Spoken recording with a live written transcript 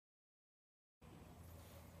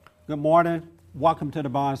Good morning. Welcome to the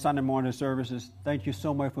Bond Sunday morning services. Thank you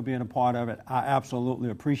so much for being a part of it. I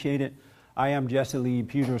absolutely appreciate it. I am Jesse Lee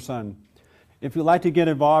Peterson. If you'd like to get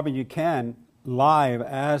involved, and you can, live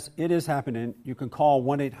as it is happening, you can call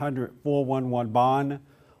 1-800-411-BOND,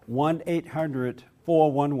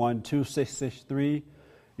 1-800-411-2663.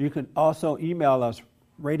 You can also email us,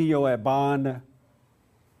 radio@bond,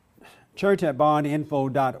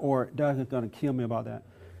 church@bondinfo.org. Doug is going to kill me about that.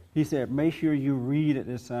 He said, make sure you read it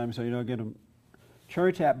this time so you don't get them.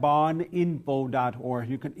 Church@bondinfo.org.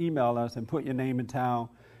 You can email us and put your name in town,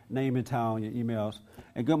 your emails.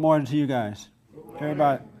 And good morning to you guys.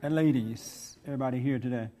 Everybody, and ladies, everybody here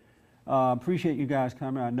today. Appreciate you guys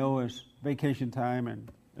coming. I know it's vacation time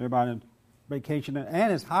and everybody vacationing,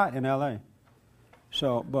 and it's hot in LA.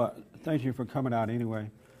 So, but thank you for coming out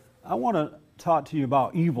anyway. I want to talk to you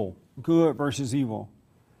about evil, good versus evil,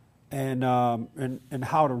 and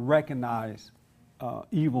how to recognize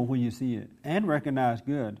evil when you see it, and recognize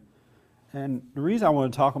good. And the reason I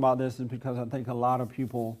want to talk about this is because I think a lot of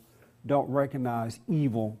people don't recognize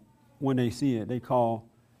evil when they see it. They call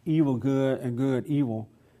evil good and good evil.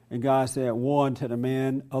 And God said, woe unto the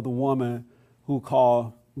man or the woman who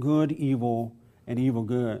call good evil and evil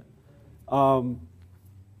good.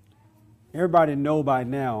 Everybody know by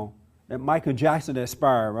now that Michael Jackson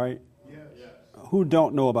expired, right? Yes. Who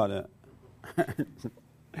don't know about that?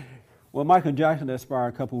 Well, Michael Jackson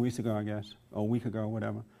expired a couple weeks ago, I guess, or a week ago, or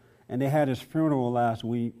whatever. And they had his funeral last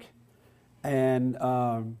week. And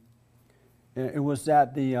it was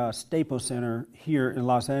at the Staples Center here in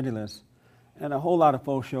Los Angeles. And a whole lot of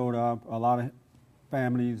folks showed up, a lot of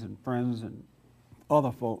families and friends and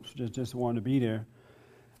other folks just wanted to be there.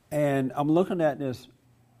 And I'm looking at this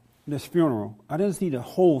funeral. I didn't see the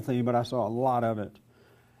whole thing, but I saw a lot of it.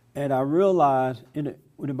 And I realized, when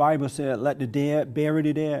the Bible said, let the dead bury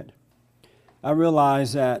the dead, I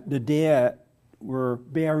realized that the dead were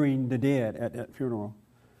burying the dead at that funeral.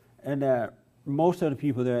 And that most of the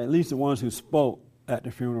people there, at least the ones who spoke at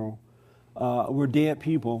the funeral, were dead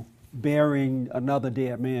people burying another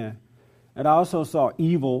dead man. And I also saw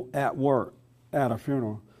evil at work at a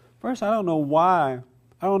funeral. First, I don't know why.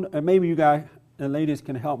 And maybe you guys and ladies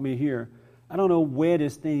can help me here. I don't know where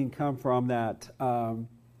this thing come from that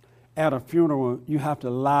at a funeral you have to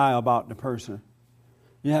lie about the person.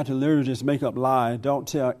 You have to literally just make up lies. Don't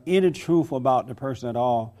tell any truth about the person at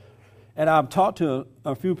all. And I've talked to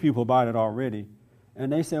a few people about it already.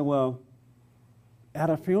 And they said, well,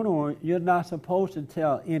 at a funeral, you're not supposed to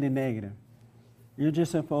tell any negative. You're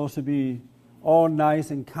just supposed to be all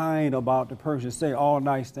nice and kind about the person, say all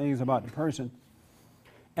nice things about the person.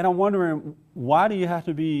 And I'm wondering, why do you have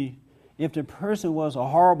to be, if the person was a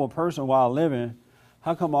horrible person while living,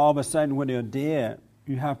 how come all of a sudden when they're dead,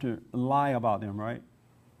 you have to lie about them, right?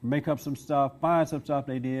 Make up some stuff, find some stuff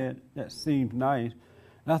they did that seemed nice.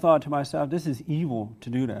 And I thought to myself, this is evil to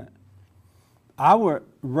do that. I would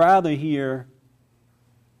rather hear,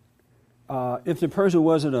 if the person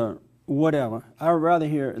wasn't a whatever, I would rather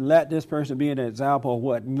hear, let this person be an example of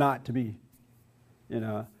what not to be. You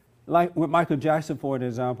know, like with Michael Jackson, for an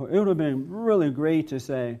example, it would have been really great to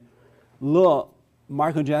say, look,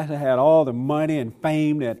 Michael Jackson had all the money and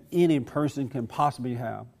fame that any person can possibly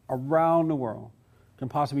have around the world, can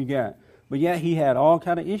possibly get. But yet he had all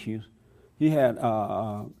kind of issues. He had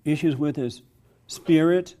issues with his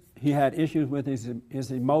spirit. He had issues with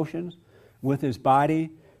his emotions, with his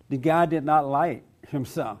body. The guy did not like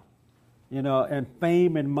himself, you know, and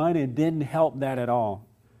fame and money didn't help that at all.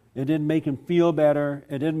 It didn't make him feel better.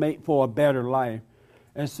 It didn't make for a better life.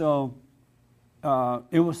 And so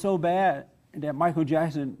it was so bad that Michael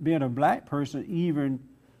Jackson, being a black person, even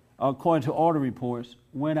according to all the reports,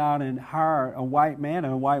 went out and hired a white man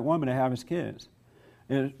and a white woman to have his kids.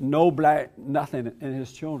 There's no black, nothing in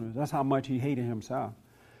his children. That's how much he hated himself.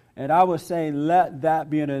 And I would say let that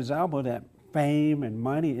be an example that fame and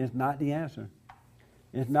money is not the answer.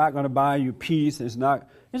 It's not going to buy you peace. It's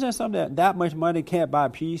just something that much money can't buy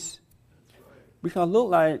peace. Because look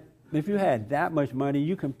like if you had that much money,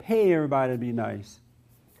 you can pay everybody to be nice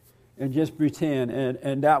and just pretend,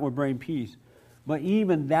 and that would bring peace. But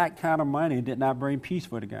even that kind of money did not bring peace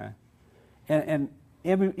for the guy. And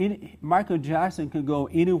Michael Jackson could go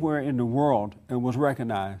anywhere in the world and was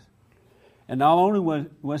recognized. And not only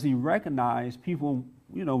was he recognized, people,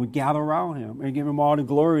 you know, would gather around him and give him all the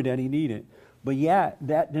glory that he needed. But yet,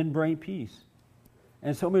 that didn't bring peace.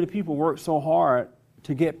 And so many people work so hard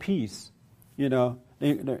to get peace. You know,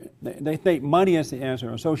 they think money is the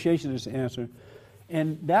answer, association is the answer.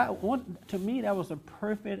 And that one, to me, that was a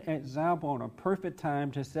perfect example and a perfect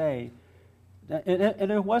time to say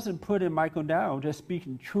And it wasn't putting Michael down, just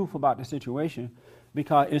speaking truth about the situation,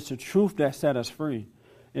 because it's the truth that set us free.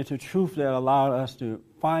 It's the truth that allowed us to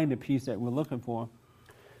find the peace that we're looking for.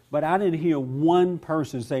 But I didn't hear one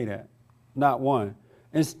person say that, not one.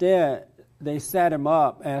 Instead, they set him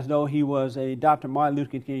up as though he was a Dr. Martin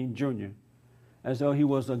Luther King Jr., as though he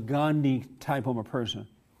was a Gandhi type of a person.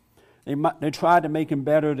 They tried to make him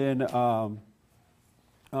better than the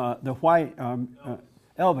white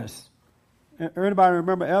Elvis. Everybody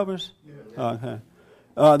remember Elvis? Yeah. Okay.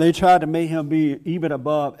 They tried to make him be even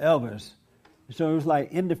above Elvis. So it was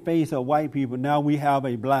like in the face of white people, now we have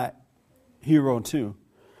a black hero too.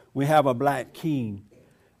 We have a black king.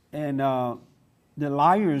 And the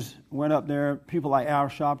liars went up there, people like Al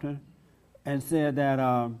Sharpton, and said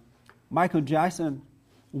that Michael Jackson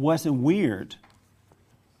wasn't weird,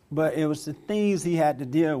 but it was the things he had to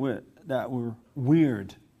deal with that were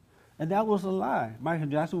weird. And that was a lie. Michael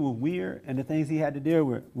Jackson was weird, and the things he had to deal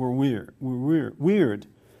with were weird.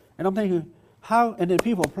 And I'm thinking, how? And then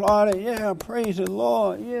people applauded, yeah, praise the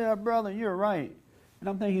Lord, yeah, brother, you're right. And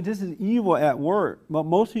I'm thinking, this is evil at work. But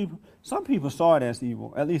some people saw it as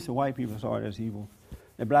evil. At least the white people saw it as evil.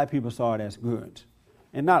 And black people saw it as good.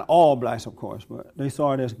 And not all blacks, of course, but they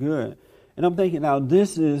saw it as good. And I'm thinking, now,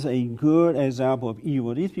 this is a good example of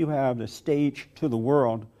evil. These people have the stage to the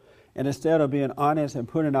world. And instead of being honest and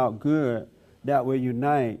putting out good that will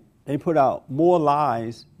unite, they put out more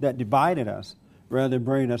lies that divided us rather than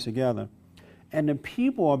bringing us together. And the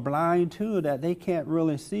people are blind, too, that they can't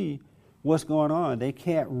really see what's going on. They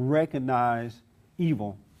can't recognize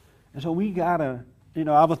evil. And so we got to,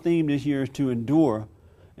 our theme this year is to endure.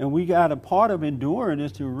 And we got a part of enduring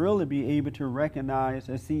is to really be able to recognize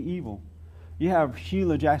and see evil. You have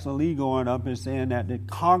Sheila Jackson Lee going up and saying that the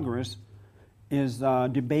Congress is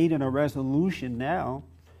debating a resolution now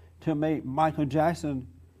to make Michael Jackson,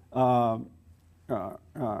 to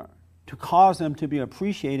cause him to be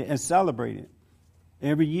appreciated and celebrated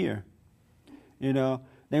every year.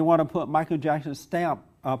 They want to put Michael Jackson's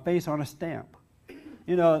face on a stamp.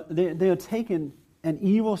 They're taking an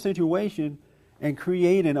evil situation and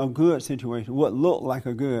creating a good situation, what looked like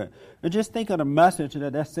a good. And just think of the message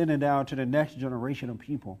that they're sending down to the next generation of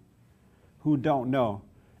people who don't know.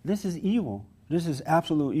 This is evil. This is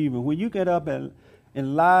absolute evil. When you get up and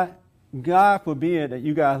lie, God forbid that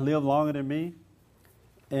you guys live longer than me,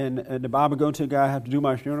 and the Bible goes to God, I have to do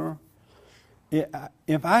my funeral.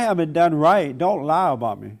 If I haven't done right, don't lie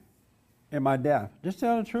about me in my death. Just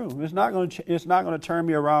tell the truth. It's not going to turn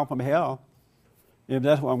me around from hell if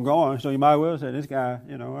that's where I'm going. So you might well say, this guy,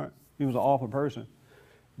 he was an awful person.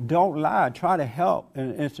 Don't lie. Try to help.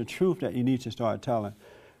 And it's the truth that you need to start telling.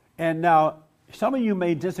 And now, some of you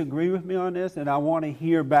may disagree with me on this, and I want to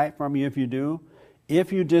hear back from you if you do.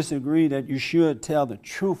 If you disagree that you should tell the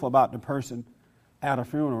truth about the person at a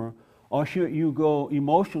funeral, or should you go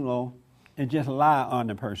emotional and just lie on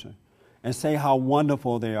the person and say how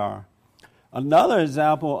wonderful they are. Another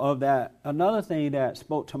example of that, another thing that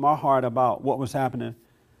spoke to my heart about what was happening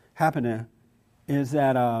is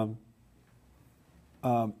that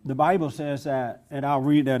the Bible says that, and I'll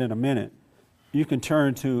read that in a minute. You can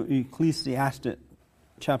turn to Ecclesiastes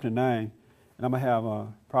chapter 9, and I'm going to have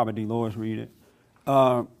probably Dolores read it.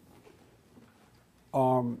 The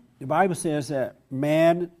Bible says that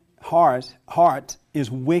man's heart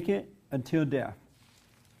is wicked until death.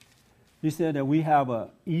 He said that we have an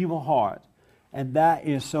evil heart, and that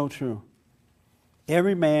is so true.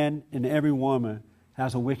 Every man and every woman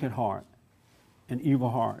has a wicked heart, an evil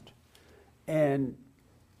heart. And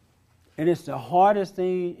it's the hardest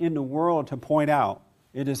thing in the world to point out.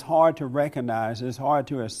 It is hard to recognize. It's hard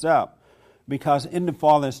to accept, because in the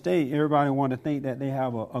fallen state, everybody wants to think that they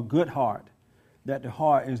have a good heart, that the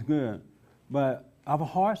heart is good. But our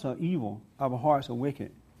hearts are evil. Our hearts are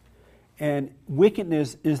wicked. And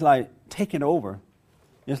wickedness is like taking over.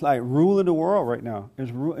 It's like ruling the world right now.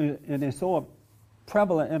 And it's so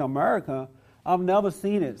prevalent in America. I've never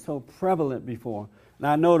seen it so prevalent before. And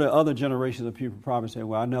I know that other generations of people probably say,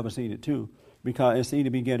 well, I've never seen it too, because it seemed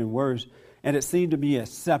to be getting worse. And it seemed to be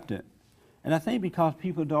accepted. And I think because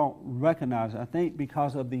people don't recognize it, I think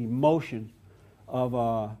because of the emotion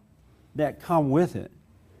of that come with it,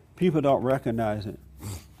 people don't recognize it.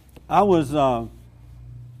 I was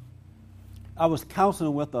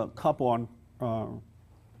counseling with a couple on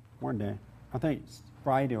one day, I think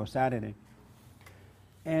Friday or Saturday,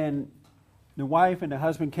 and the wife and the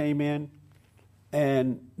husband came in,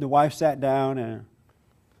 and the wife sat down and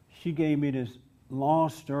she gave me this long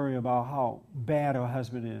story about how bad her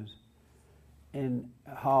husband is and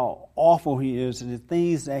how awful he is and the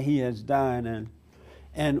things that he has done. And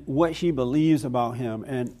and what she believes about him.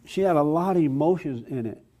 And she had a lot of emotions in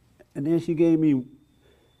it. And then she gave me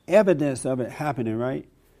evidence of it happening, right?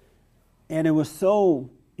 And it was so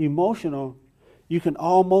emotional, you can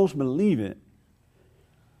almost believe it.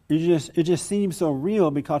 It just seemed so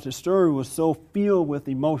real because the story was so filled with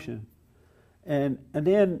emotion. And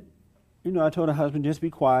then, I told her husband, just be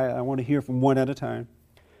quiet. I want to hear from one at a time.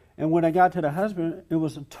 And when I got to the husband, it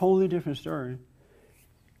was a totally different story.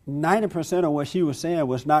 90% of what she was saying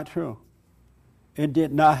was not true. It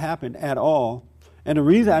did not happen at all. And the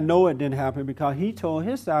reason I know it didn't happen because he told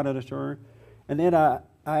his side of the story. And then I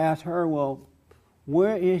asked her, well,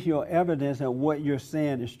 where is your evidence that what you're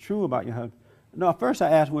saying is true about your husband? No, first I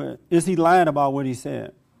asked, well, is he lying about what he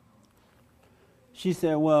said? She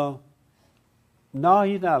said, well, no,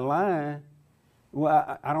 he's not lying.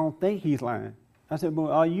 Well, I don't think he's lying. I said,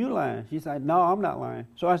 well, are you lying? She said, no, I'm not lying.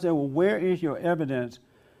 So I said, well, where is your evidence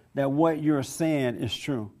that what you're saying is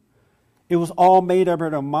true? It was all made up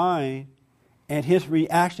in her mind, and his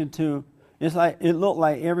reaction to, it looked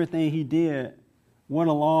like everything he did went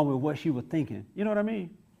along with what she was thinking. You know what I mean?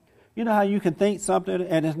 You know how you can think something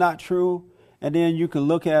and it's not true, and then you can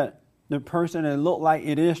look at the person and it look like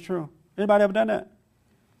it is true? Anybody ever done that?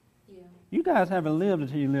 Yeah. You guys haven't lived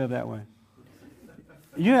until you live that way.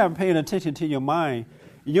 You haven't paid attention to your mind.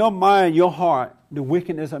 Your mind, your heart, the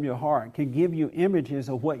wickedness of your heart can give you images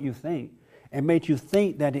of what you think and make you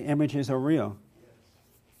think that the images are real.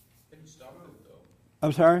 How do you stop that, though?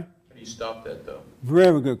 I'm sorry? How do you stop that, though?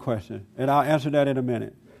 Very good question, and I'll answer that in a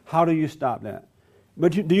minute. How do you stop that?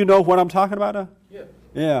 But do you know what I'm talking about, though? Yeah.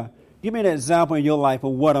 Yeah. Give me an example in your life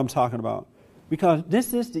of what I'm talking about. Because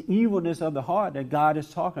this is the evilness of the heart that God is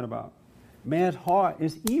talking about. Man's heart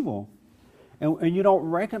is evil. And you don't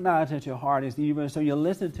recognize that your heart is evil, so you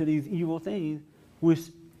listen to these evil things, which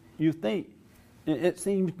you think it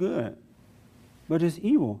seems good, but it's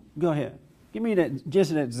evil. Go ahead. Give me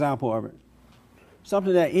just an example of it.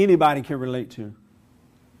 Something that anybody can relate to.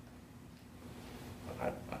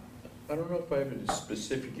 I don't know if I have a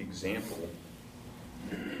specific example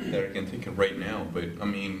that I can think of right now, but I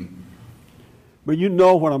mean... But you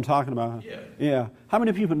know what I'm talking about. Yeah. Yeah. How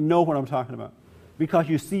many people know what I'm talking about? Because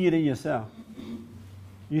you see it in yourself.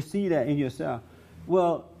 You see that in yourself.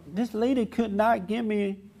 Well, this lady could not give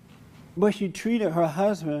me, but she treated her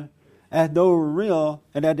husband as though it were real.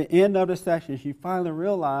 And at the end of the session, she finally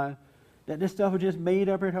realized that this stuff was just made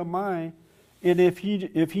up in her mind. And if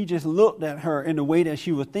he just looked at her in the way that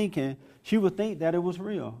she was thinking, she would think that it was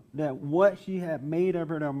real, that what she had made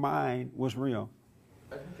up in her mind was real.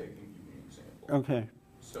 I think I can give you an example. Okay.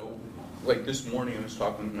 So, like this morning, I was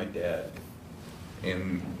talking to my dad,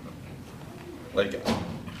 and like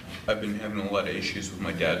I've been having a lot of issues with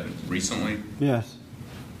my dad recently. Yes.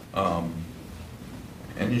 And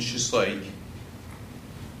it's just like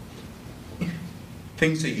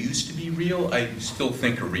things that used to be real, I still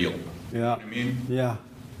think are real. Yeah. You know what I mean? Yeah.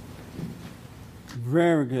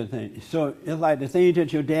 Very good thing. So it's like the things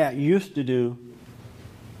that your dad used to do,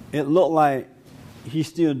 it looked like he's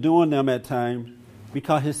still doing them at times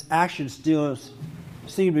because his actions still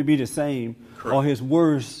seem to be the same. Correct. Or his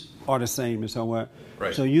words are the same in some way.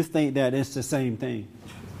 Right. So you think that it's the same thing.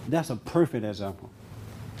 That's a perfect example.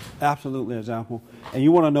 Absolutely example. And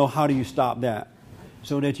you want to know how do you stop that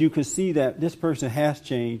so that you can see that this person has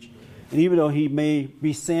changed. And even though he may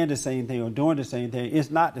be saying the same thing or doing the same thing,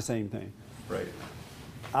 it's not the same thing. Right.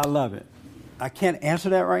 I love it. I can't answer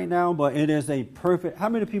that right now, but it is a perfect... How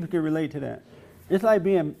many people can relate to that? It's like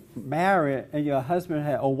being married and your husband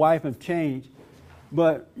or wife have changed,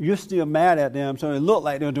 but you're still mad at them, so it looked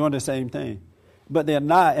like they're doing the same thing. But they're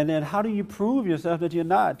not. And then how do you prove yourself that you're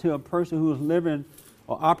not to a person who is living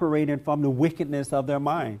or operating from the wickedness of their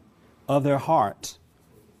mind, of their heart?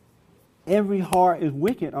 Every heart is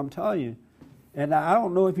wicked, I'm telling you. And I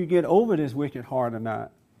don't know if you get over this wicked heart or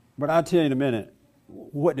not, but I'll tell you in a minute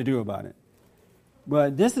what to do about it.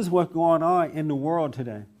 But this is what's going on in the world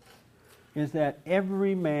today, is that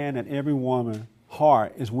every man and every woman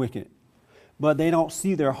heart is wicked. But they don't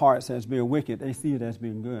see their hearts as being wicked. They see it as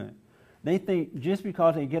being good. They think just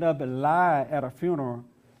because they get up and lie at a funeral,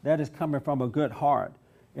 that is coming from a good heart.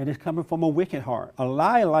 It is coming from a wicked heart. A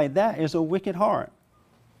lie like that is a wicked heart.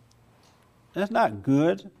 That's not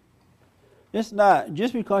good. It's not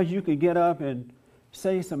just because you can get up and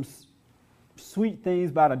say some sweet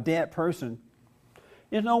things about a dead person.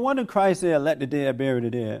 It's no wonder Christ said, let the dead bury the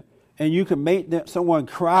dead. And you can make someone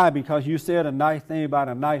cry because you said a nice thing about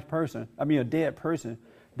a dead person,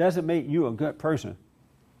 doesn't make you a good person.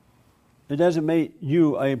 It doesn't make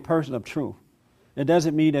you a person of truth. It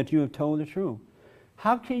doesn't mean that you have told the truth.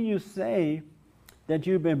 How can you say that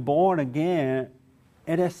you've been born again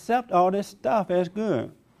and accept all this stuff as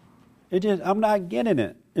good. I'm not getting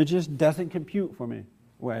it. It just doesn't compute for me.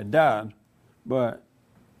 Well, it does, but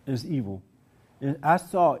it's evil. I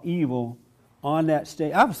saw evil on that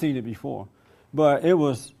stage. I've seen it before, but it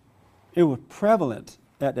was prevalent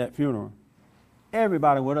at that funeral.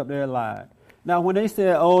 Everybody went up there and lied. Now, when they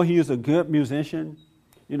said, oh, he was a good musician,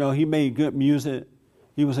 he made good music,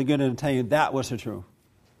 he was a good entertainer, that was the truth.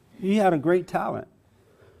 He had a great talent.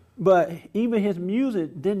 But even his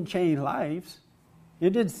music didn't change lives.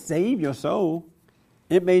 It didn't save your soul.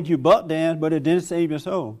 It made you buck dance, but it didn't save your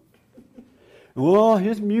soul. Well,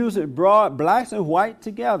 his music brought blacks and whites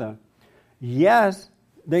together. Yes,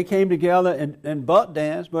 they came together and buck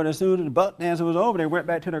danced, but as soon as the buck dance was over, they went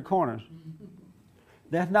back to their corners.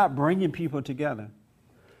 That's not bringing people together.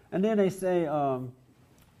 And then they say,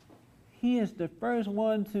 he is the first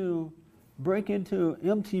one to break into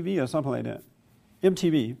MTV or something like that.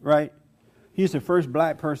 MTV, right? He's the first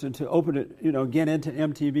black person to open it, get into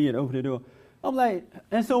MTV and open the door. I'm like,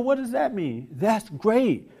 and so what does that mean? That's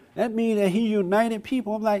great. That means that he united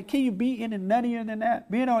people. I'm like, can you be any nuttier than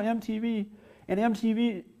that? Being on MTV, and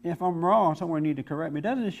MTV, if I'm wrong, someone need to correct me,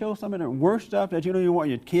 doesn't it show some of the worst stuff that you don't even want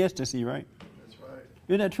your kids to see, right? That's right.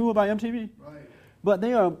 Isn't that true about MTV? Right. But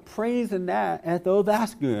they are praising that as though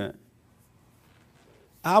that's good.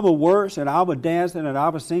 Our works and our dancing and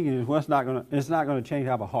our singing is it's not going to change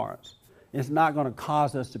our hearts. It's not going to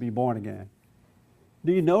cause us to be born again.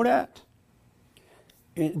 Do you know that?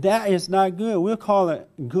 That is not good. We'll call it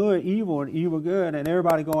good evil and evil good, and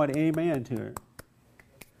everybody going amen to it.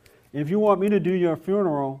 If you want me to do your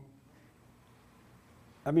funeral,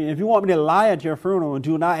 if you want me to lie at your funeral,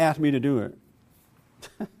 do not ask me to do it.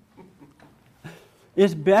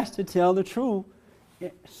 It's best to tell the truth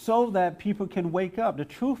so that people can wake up. The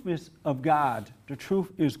truth is of God. The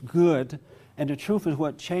truth is good, and the truth is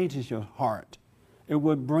what changes your heart. It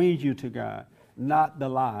what brings you to God, not the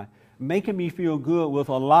lie. Making me feel good with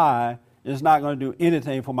a lie is not going to do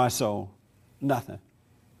anything for my soul. Nothing.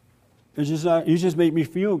 It's just you just make me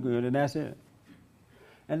feel good, and that's it.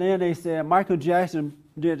 And then they said Michael Jackson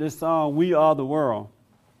did this song, "We Are the World."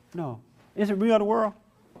 No, is it "We Are the World"?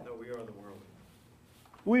 No, "We Are the World."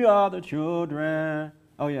 We are the children.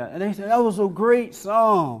 Oh yeah, and they said that was a great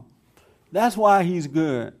song. That's why he's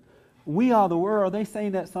good. We are the world. They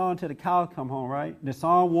sang that song till the cows come home, right? The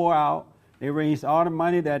song wore out. They raised all the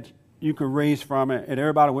money that you could raise from it, and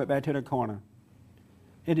everybody went back to their corner.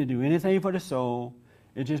 It didn't do anything for the soul.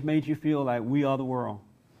 It just made you feel like we are the world.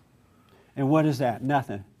 And what is that?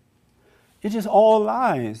 Nothing. It's just all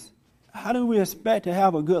lies. How do we expect to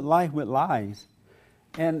have a good life with lies?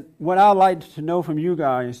 And what I'd like to know from you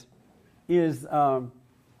guys is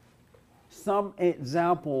some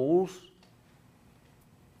examples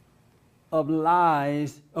of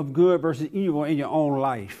lies of good versus evil in your own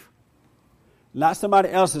life. Not somebody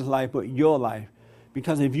else's life, but your life.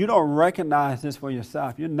 Because if you don't recognize this for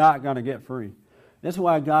yourself, you're not going to get free. That's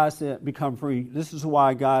why God said, become free. This is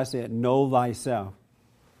why God said, know thyself.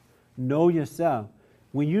 Know yourself.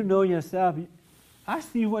 When you know yourself, I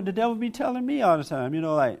see what the devil be telling me all the time.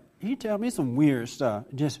 He tell me some weird stuff.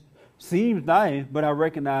 It just seems nice, but I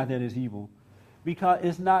recognize that it's evil. Because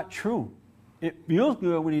it's not true. It feels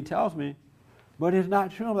good when he tells me, but it's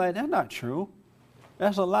not true. I'm like, that's not true.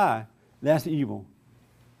 That's a lie. That's evil.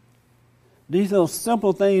 These little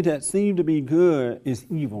simple things that seem to be good is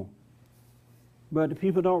evil. But the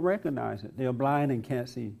people don't recognize it. They're blind and can't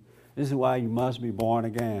see. This is why you must be born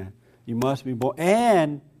again. You must be born,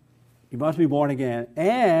 and you must be born again,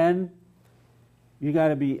 and you got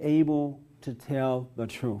to be able to tell the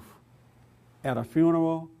truth at a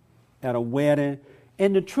funeral, at a wedding,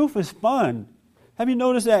 and the truth is fun. Have you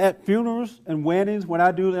noticed that at funerals and weddings, when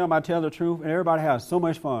I do them, I tell the truth, and everybody has so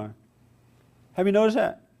much fun. Have you noticed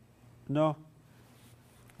that? No?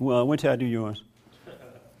 Well, wait till I do yours.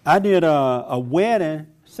 I did a wedding,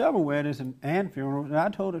 several weddings and funerals, and I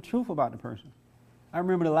told the truth about the person. I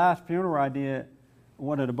remember the last funeral I did,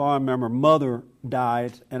 one of the bond members' mother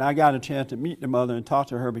died, and I got a chance to meet the mother and talk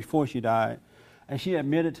to her before she died. And she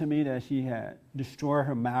admitted to me that she had destroyed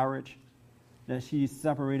her marriage, that she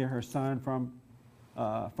separated her son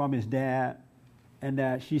from his dad, and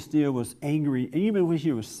that she still was angry. Even when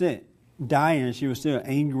she was sick, dying, she was still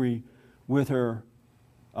angry with her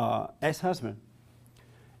ex-husband.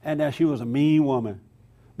 And that she was a mean woman.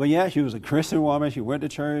 But yeah, she was a Christian woman. She went to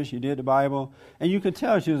church. She did the Bible. And you could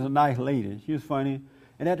tell she was a nice lady. She was funny.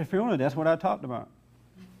 And at the funeral, that's what I talked about.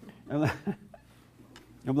 I'm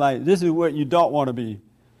like, this is what you don't want to be.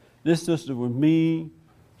 This sister was mean.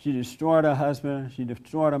 She destroyed her husband. She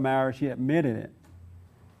destroyed her marriage. She admitted it.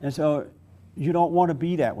 And so you don't want to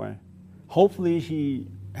be that way. Hopefully she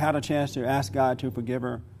had a chance to ask God to forgive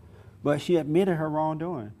her, but she admitted her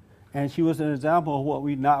wrongdoing. And she was an example of what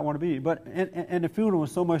we not want to be. But and the funeral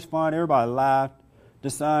was so much fun. Everybody laughed. The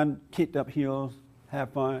son kicked up heels,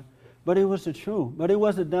 had fun. But it was the truth. But it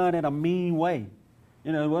wasn't done in a mean way.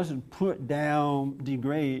 You know, it wasn't put down,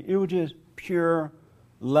 degrade. It was just pure,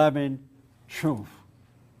 loving truth.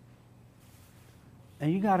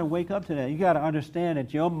 And you got to wake up to that. You got to understand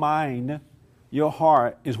that your mind, your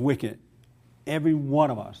heart is wicked. Every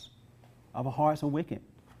one of us. Our hearts are wicked.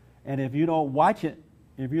 And if you don't watch it,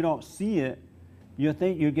 if you don't see it, you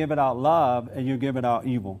think you're giving out love and you're giving out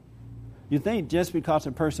evil. You think just because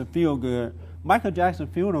a person feels good. Michael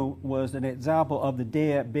Jackson's funeral was an example of the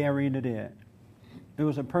dead burying the dead. It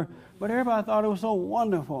was but everybody thought it was so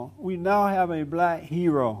wonderful. We now have a black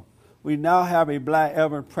hero. We now have a black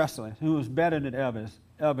Elvis Presley who is better than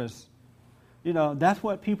Elvis. You know, that's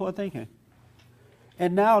what people are thinking.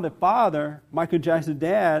 And now the father, Michael Jackson's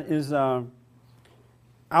dad, is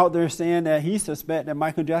out there saying that he suspects that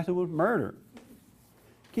Michael Jackson was murdered.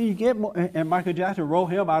 Can you get more? And Michael Jackson wrote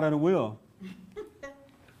him out of the will.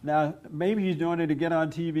 Now, maybe he's doing it to get on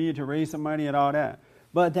TV, to raise some money and all that.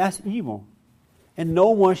 But that's evil. And no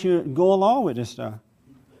one should go along with this stuff.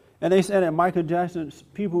 And they said that Michael Jackson's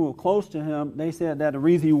people who were close to him, they said that the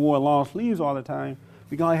reason he wore long sleeves all the time,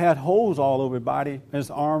 because he had holes all over his body, his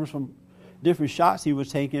arms from different shots he was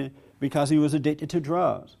taking because he was addicted to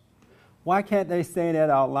drugs. Why can't they say that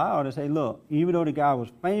out loud and say, look, even though the guy was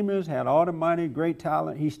famous, had all the money, great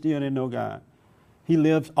talent, he still didn't know God. He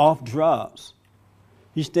lived off drugs.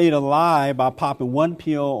 He stayed alive by popping one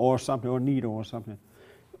pill or something, or needle or something.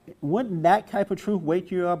 Wouldn't that type of truth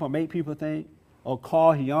wake you up or make people think, or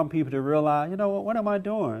cause young people to realize, you know what am I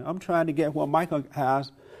doing? I'm trying to get what Michael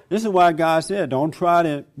has. This is why God said, don't try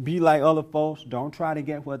to be like other folks. Don't try to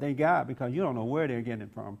get what they got, because you don't know where they're getting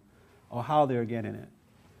it from or how they're getting it.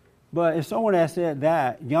 But if someone had said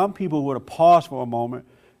that, young people would have paused for a moment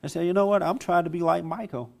and said, you know what, I'm trying to be like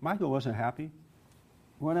Michael. Michael wasn't happy.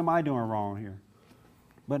 What am I doing wrong here?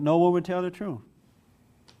 But no one would tell the truth.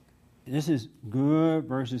 This is good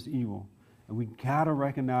versus evil. And we got to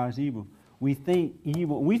recognize evil. We think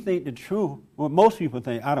evil, we think the truth, well, most people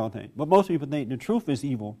think, I don't think, but most people think the truth is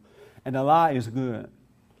evil and the lie is good.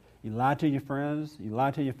 You lie to your friends, you lie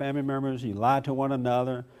to your family members, you lie to one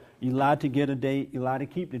another, you lie to get a date, you lie to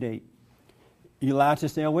keep the date. You lie to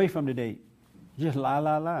stay away from the date. You just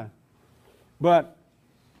lie. But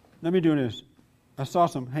let me do this. I saw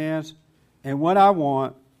some hands, and what I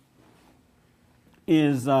want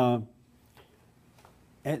is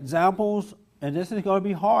examples, and this is going to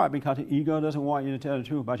be hard because the ego doesn't want you to tell the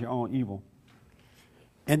truth about your own evil.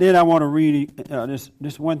 And then I want to read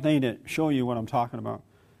this one thing to show you what I'm talking about.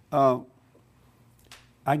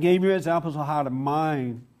 I gave you examples of how the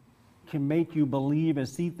mind can make you believe and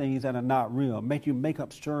see things that are not real, make you make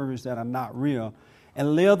up stories that are not real,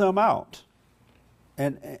 and live them out.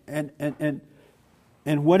 And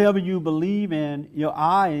whatever you believe in, your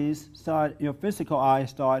physical eyes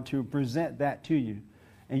start to present that to you.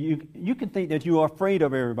 And you can think that you are afraid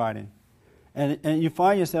of everybody. And you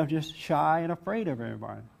find yourself just shy and afraid of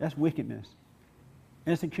everybody. That's wickedness.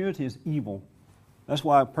 Insecurity is evil. That's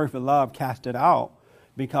why perfect love casts it out,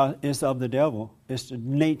 because it's of the devil. It's the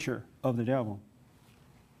nature of the devil.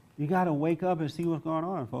 You got to wake up and see what's going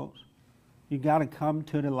on, folks. You got to come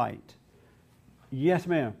to the light. Yes,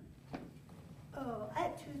 ma'am. Oh, I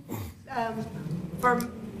have two things. For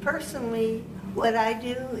personally, what I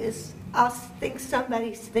do is I'll think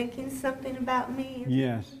somebody's thinking something about me.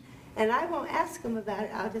 Yes. And I won't ask them about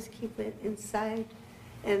it. I'll just keep it inside,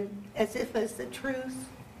 and as if it's the truth.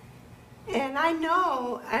 And I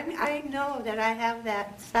know that I have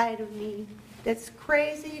that side of me that's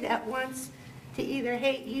crazy, that wants to either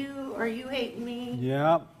hate you or you hate me.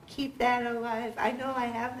 Yep. Keep that alive. I know I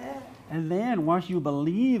have that. And then once you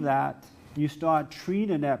believe that, you start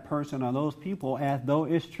treating that person or those people as though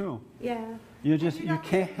it's true. Yeah. You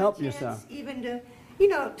can't help yourself. Even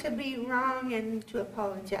to be wrong and to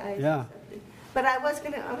apologize. Yeah. But I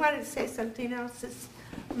wanted to say something else. It's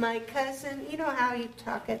my cousin, you know how you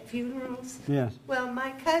talk at funerals? Yes. Well,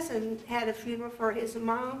 my cousin had a funeral for his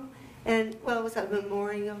mom, and, it was a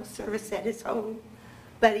memorial service at his home.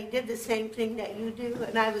 But he did the same thing that you do,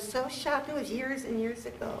 and I was so shocked. It was years and years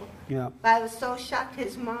ago. Yeah. But I was so shocked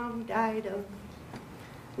his mom died of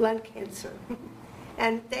lung cancer.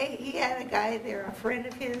 And he had a guy there, a friend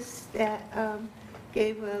of his, that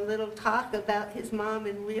gave a little talk about his mom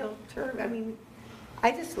in real terms. I mean,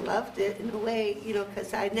 I just loved it in a way,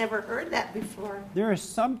 because I'd never heard that before. There is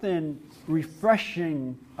something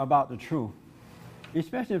refreshing about the truth,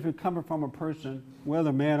 especially if it's coming from a person,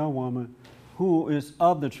 whether man or woman, who is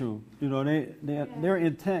of the truth. You know, their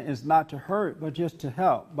intent is not to hurt, but just to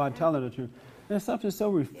help by telling the truth. There's something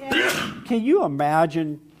so Can you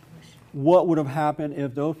imagine what would have happened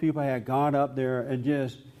if those people had gone up there and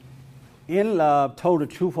just, in love, told the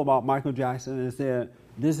truth about Michael Jackson and said,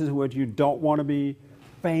 this is what you don't want to be.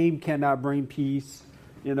 Fame cannot bring peace.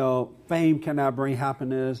 You know, fame cannot bring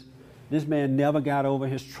happiness. This man never got over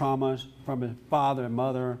his traumas from his father and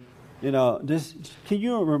mother. You know, can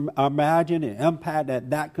you imagine the impact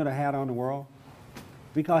that could have had on the world?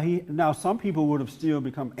 Because now some people would have still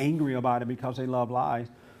become angry about it because they love lies.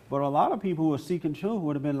 But a lot of people who are seeking truth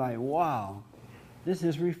would have been like, wow, this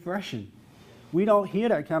is refreshing. We don't hear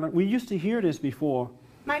that we used to hear this before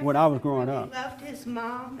when I was growing up. He loved his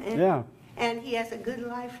mom, and he has a good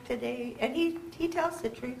life today. And he tells the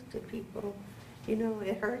truth to people. You know,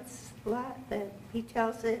 it hurts a lot, but he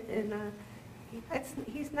tells it, and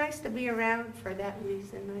he's nice to be around for that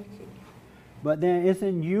reason, I think. But then it's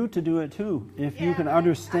in you to do it too. If you can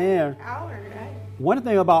understand. Coward, right? One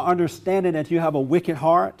thing about understanding that you have a wicked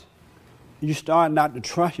heart, you start not to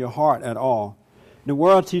trust your heart at all. The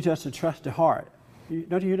world teaches us to trust the heart.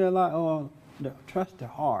 Don't you hear that a lot? Oh, trust the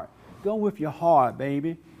heart. Go with your heart,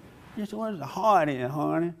 baby. Just what is the heart in,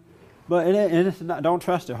 honey? But it's not. Don't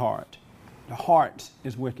trust the heart. The heart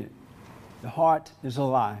is wicked. The heart is a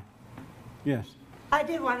lie. Yes. I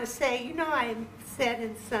did want to say, you know, I said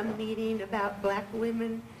in some meeting about black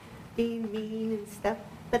women being mean and stuff,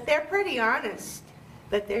 but they're pretty honest.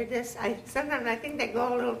 But they're just, sometimes I think they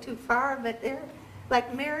go a little too far, but they're,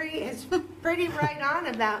 like Mary is pretty right on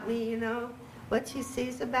about me, you know, what she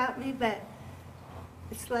sees about me, but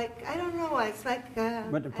it's like, I don't know, it's like...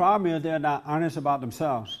 but the problem is they're not honest about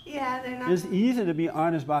themselves. Yeah, they're not. It's easy to be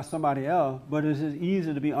honest about somebody else, but it's as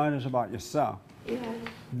easy to be honest about yourself. Yeah.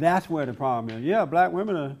 That's where the problem is. Yeah, black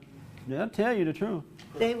women, they'll tell you the truth.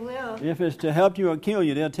 They will. If it's to help you or kill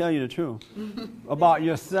you, they'll tell you the truth about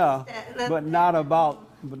yourself, but not about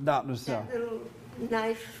themselves. That little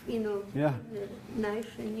knife, you know, yeah.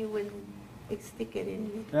 Knife, and you wouldn't stick it in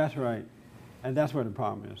you. That's right. And that's where the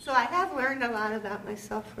problem is. So I have learned a lot about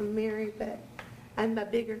myself from Mary, but I'm a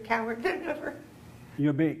bigger coward than ever.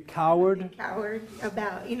 You're a big coward? Coward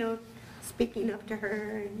about, you know, speaking up to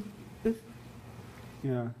her. And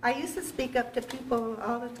yeah. I used to speak up to people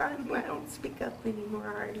all the time. I don't speak up anymore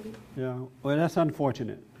hardly. Yeah. Well, that's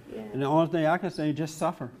unfortunate. Yeah. And the only thing I can say is just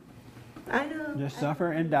suffer. I know. Just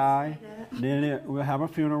suffer and die. Then we'll have a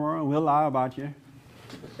funeral and we'll lie about you.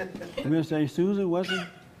 We'll say Susan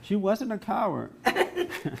wasn't a coward.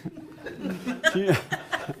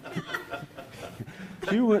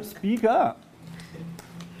 she would speak up.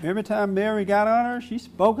 Every time Mary got on her, she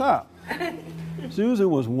spoke up. Susan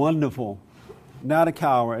was wonderful, not a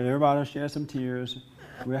coward. And everybody will share some tears.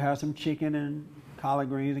 We'll have some chicken and collard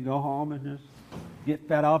greens and go home and just get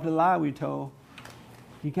fed off the lie we told.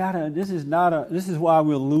 This is why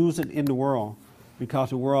we're losing in the world, because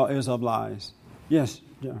the world is of lies. Yes,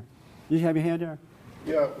 John. Did you have your hand there?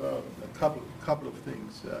 Yeah, a couple of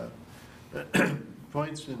things. For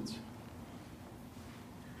instance,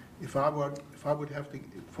 if I would have to,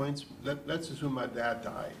 for instance, let's assume my dad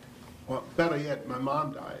died. Well, better yet, my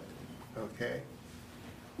mom died. Okay,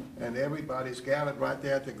 and everybody's gathered right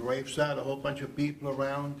there at the graveside. A whole bunch of people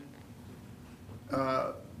around.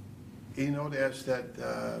 You know, there's that.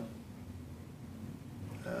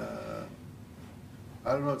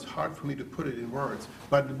 I don't know. It's hard for me to put it in words,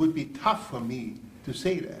 but it would be tough for me to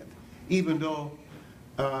say that, even though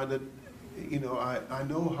I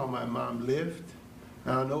know how my mom lived,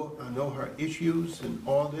 and I know her issues and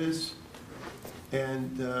all this,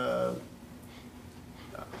 and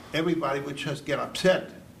everybody would just get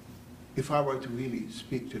upset if I were to really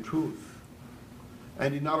speak the truth.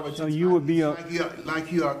 And in other words, so you would be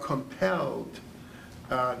like you are compelled,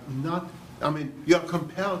 you're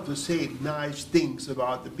compelled to say nice things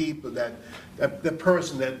about the people the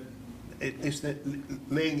person that is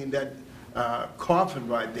laying in that coffin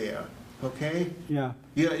right there. Okay. Yeah.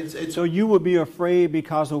 Yeah. It's so you would be afraid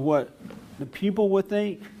because of what the people would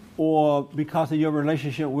think, or because of your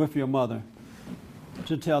relationship with your mother,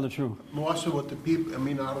 to tell the truth. More so what the people. I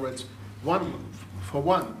mean, in other words, for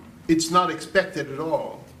one, it's not expected at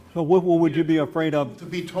all. So what would you be afraid of? To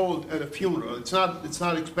be told at a funeral. It's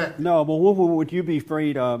not expected. No, but what would you be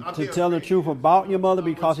afraid of? To tell the truth about your mother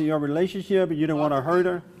because of your relationship and you don't want to hurt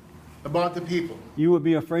her? About the people. You would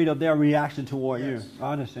be afraid of their reaction toward Yes. you.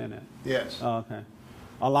 I understand that. Yes. Oh, okay.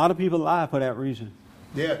 A lot of people lie for that reason.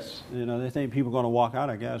 Yes. You know, they think people are going to walk out,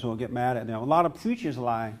 I guess, or get mad at them. A lot of preachers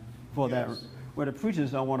lie for that. Yes. Well, the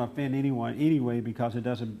preachers don't want to offend anyone anyway because it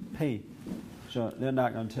doesn't pay. So they're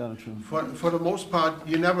not going to tell the truth. For the most part,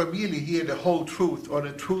 you never really hear the whole truth or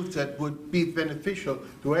the truth that would be beneficial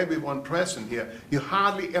to everyone present here. You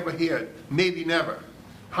hardly ever hear it. Maybe never.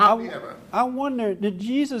 Hardly ever. I wonder, did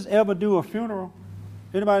Jesus ever do a funeral?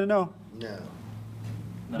 Anybody know? No.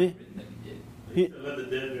 Not Did- written that he did. He, Let the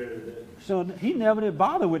dead bury the dead. so he never did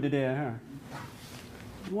bother with the dead, huh?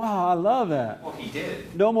 Wow, I love that. Well, he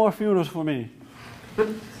did. No more funerals for me.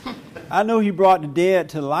 I know he brought the dead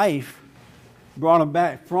to life, brought them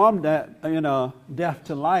back from that, death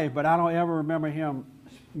to life, but I don't ever remember him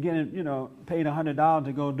getting, paid $100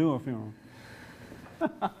 to go do a funeral.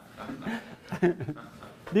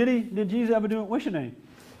 Did he? Did Jesus ever do it? What's your name?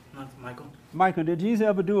 Not Michael? Michael, did Jesus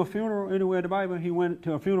ever do a funeral anywhere in the Bible? He went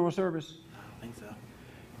to a funeral service? I don't think so.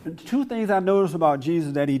 And two things I noticed about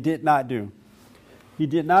Jesus that he did not do. He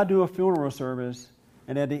did not do a funeral service,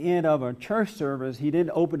 and at the end of a church service, he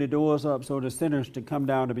didn't open the doors up so the sinners to come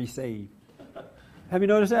down to be saved. Have you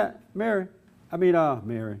noticed that, Mary?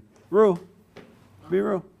 Mary. Rue. Be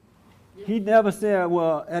Rue. He never said,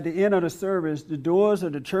 well, at the end of the service, the doors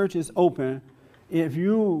of the church is open. If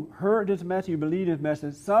you heard this message, you believe this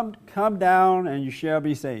message, some come down and you shall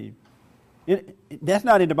be saved. That's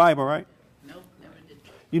not in the Bible, right? Nope, never did.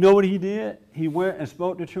 You know what he did? He went and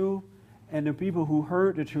spoke the truth, and the people who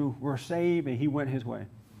heard the truth were saved, and he went his way.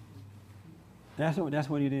 That's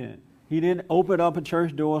what he did. He didn't open up a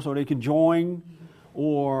church door so they could join,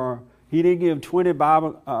 or he didn't give 20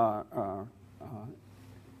 Bible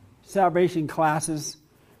salvation classes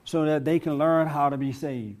so that they can learn how to be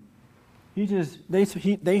saved.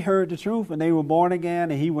 They heard the truth, and they were born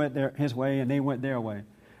again, and he went his way, and they went their way,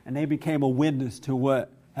 and they became a witness to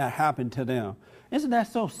what had happened to them. Isn't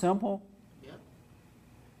that so simple? Yep.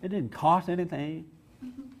 It didn't cost anything.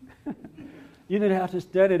 You didn't have to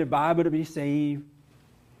study the Bible to be saved.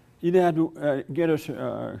 You didn't have to get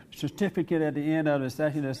a certificate at the end of the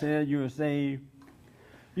session that said you were saved.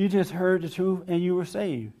 You just heard the truth and you were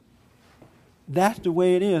saved. That's the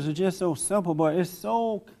way it is. It's just so simple, but it's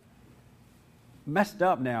so messed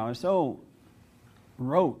up now. It's so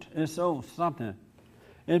rote. It's so something.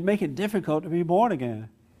 It makes it difficult to be born again.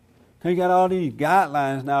 Because you got all these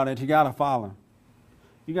guidelines now that you got to follow.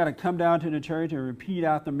 You got to come down to the church and repeat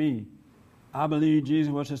after me. I believe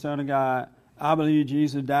Jesus was the Son of God. I believe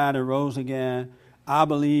Jesus died and rose again. I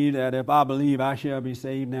believe that if I believe, I shall be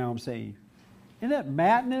saved. Now I'm saved. Isn't that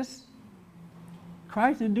madness?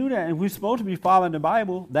 Christ didn't do that. And we're supposed to be following the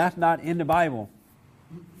Bible. That's not in the Bible.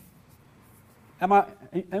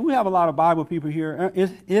 And we have a lot of Bible people here.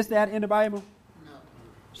 Is that in the Bible? No,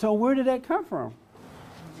 So where did that come from?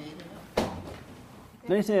 made it up.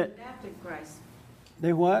 They said, After Christ.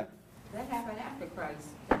 they what? That happened after Christ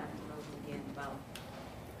died and rose again, about.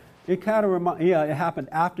 It kind of it happened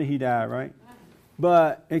after he died, right?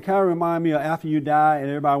 But it kind of reminded me of after you die and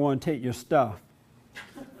everybody want to take your stuff.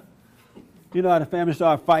 You know how the family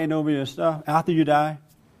start fighting over your stuff after you die?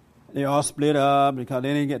 They all split up because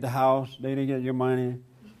they didn't get the house, they didn't get your money,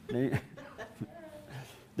 they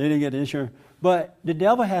didn't get the insurance. But the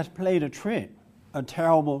devil has played a trick, a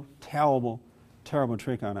terrible, terrible, terrible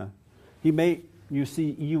trick on us. He made you see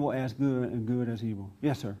evil as good and good as evil.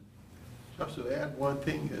 Yes, sir. Just to add one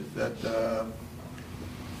thing is that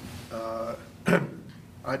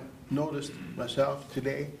I noticed myself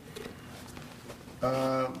today,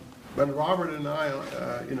 when Robert and I,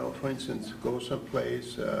 for instance, go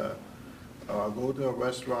someplace, go to a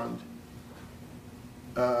restaurant,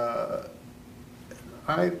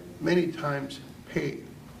 I many times pay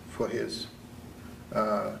for his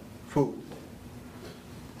food.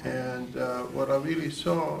 And what I really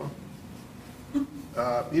saw,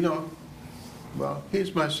 well,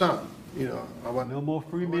 he's my son. I want No more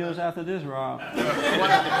free meals after this, Rob.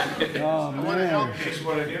 I Oh, want to help man. him. Here's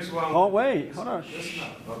what it is. Well, Oh, wait. Hold on. listen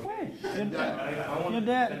up. Okay. Wait. Your I want to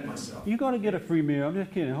dad, defend myself. you're going to get a free meal. I'm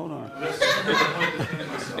just kidding. Hold on. I want to defend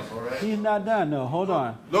myself, all right? He's not done, no. Hold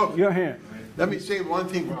on. Look. You're here. Let me say one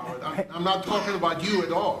thing, Robert. I'm not talking about you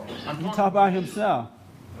at all. He talk about himself.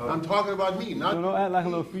 I'm talking about me, not So don't act like a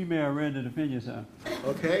little female ready to defend yourself.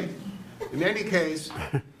 okay? In any case,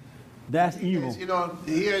 That's evil.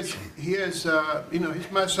 here's he's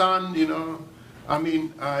my son,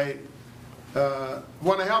 I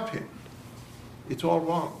want to help him. It's all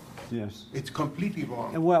wrong. Yes. It's completely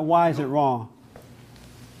wrong. And why is it wrong?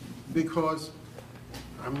 Because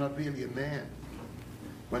I'm not really a man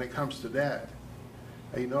when it comes to that.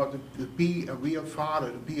 To be a real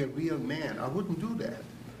father, to be a real man, I wouldn't do that.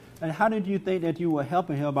 And how did you think that you were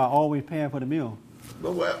helping him by always paying for the meal?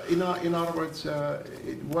 Well, in other words,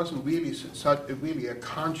 it wasn't really really a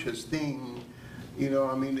conscious thing.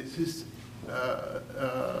 It's just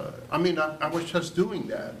I mean, I was just doing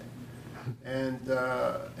that. And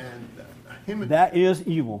him, That is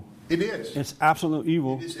evil. it is. It's absolute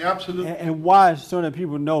evil. It is absolute. And why, so that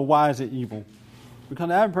people know why is it evil? Because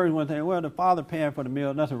the average person would think, well, the father paying for the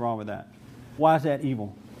meal, nothing wrong with that. Why is that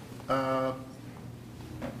evil?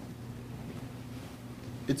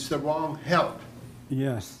 It's the wrong help.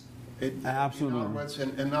 Yes, absolutely. In other words,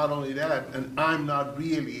 and not only that, and I'm not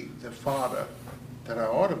really the father that I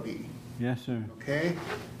ought to be, Yes, sir. okay?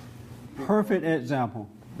 Perfect example.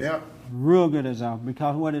 Yeah, Real good example.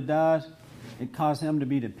 Because what it does, it causes him to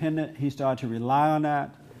be dependent. He starts to rely on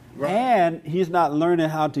that. Right. And he's not learning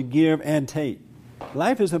how to give and take.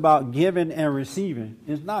 Life is about giving and receiving.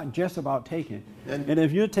 It's not just about taking. And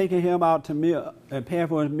if you're taking him out to meal and paying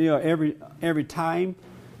for his meal every time,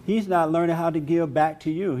 he's not learning how to give back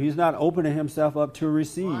to you. He's not opening himself up to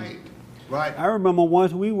receive. right, right. I remember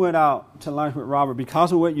once we went out to lunch with Robert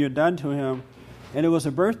because of what you had done to him, and it was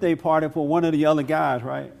a birthday party for one of the other guys,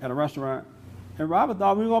 right, at a restaurant. And Robert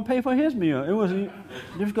thought we were going to pay for his meal. It was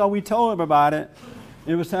just because we told him about it.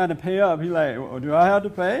 It was time to pay up. He's like, well, do I have to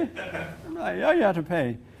pay? I'm like, yeah, you have to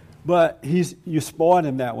pay. But you spoiled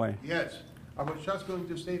him that way. Yes, I was just going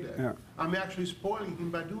to say that. Yeah. I'm actually spoiling him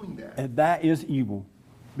by doing that. And that is evil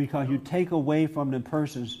because you take away from the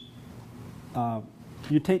person's,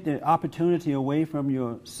 you take the opportunity away from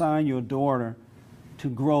your son, your daughter, to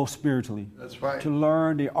grow spiritually. That's right. To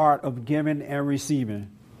learn the art of giving and receiving.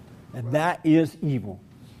 And that is evil.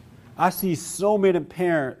 I see so many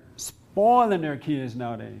parents spoiling their kids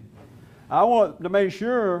nowadays. I want to make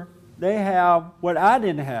sure they have what I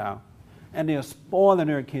didn't have. And they're spoiling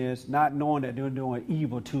their kids, not knowing that they're doing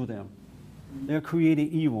evil to them. They're creating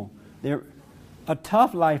evil. A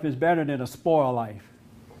tough life is better than a spoiled life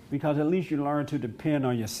because at least you learn to depend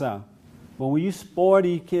on yourself. But when you spoil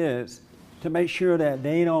these kids to make sure that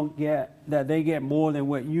they get more than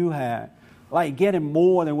what you had, like getting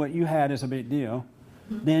more than what you had is a big deal,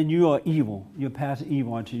 then you are evil. You're passing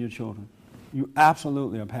evil onto your children. You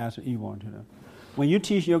absolutely are passing evil onto them. When you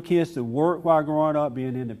teach your kids to work while growing up,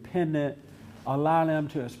 being independent, allow them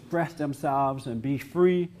to express themselves and be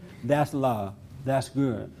free, that's love. That's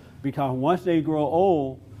good. Because once they grow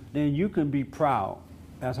old, then you can be proud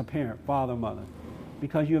as a parent, father, mother.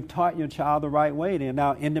 Because you have taught your child the right way. They're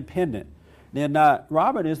now independent. They're not,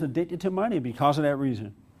 Robert is addicted to money because of that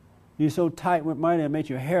reason. He's so tight with money it makes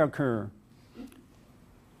your hair curl.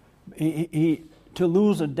 To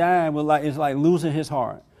lose a dime is like losing his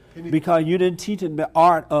heart. Because you didn't teach him the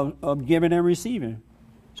art of giving and receiving.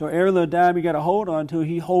 So every little dime you got to hold on to,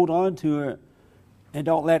 he hold on to it and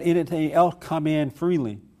don't let anything else come in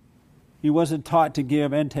freely. He wasn't taught to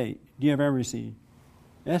give and take, give and receive.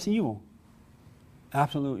 That's evil.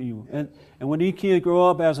 Absolute evil. And when these kids grow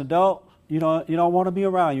up as adults, you don't want to be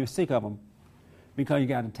around. You're sick of them. Because you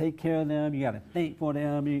got to take care of them, you got to think for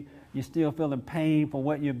them, you're still feeling pain for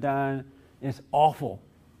what you've done. It's awful.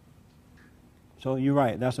 So you're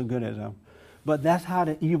right, that's a good example. But that's how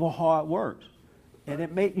the evil heart works. And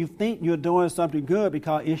it makes you think you're doing something good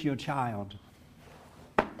because it's your child.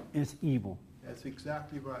 It's evil. That's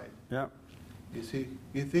exactly right. Yep. You see,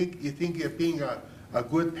 you think you're being a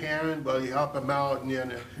good parent, well, you help them out and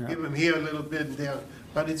give them here a little bit and there,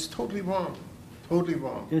 but it's totally wrong. Totally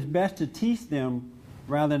wrong. It's best to teach them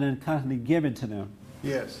rather than constantly give it to them.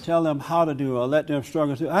 Yes. Tell them how to do it or let them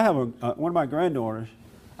struggle. I have one of my granddaughters.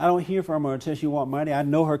 I don't hear from her until she wants money. I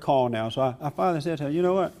know her call now. So I finally said to her, you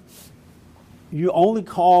know what? You only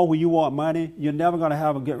call when you want money. You're never going to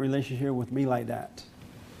have a good relationship with me like that.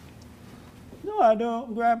 No, I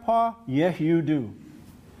don't, Grandpa. Yes, you do.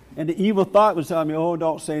 And the evil thought was telling me, oh,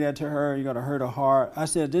 don't say that to her. You're going to hurt her heart. I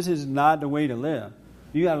said, this is not the way to live.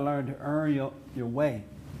 You got to learn to earn your way.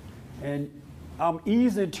 And I'm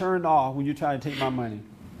easily turned off when you try to take my money.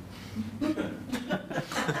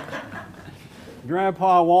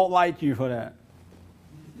 Grandpa won't like you for that.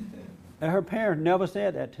 And her parents never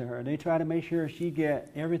said that to her. They try to make sure she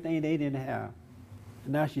get everything they didn't have.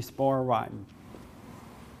 And now she's spoiled rotten.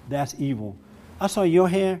 That's evil. I saw your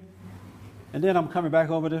hand, and then I'm coming back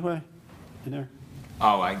over this way. In there.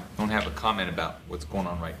 Oh, I don't have a comment about what's going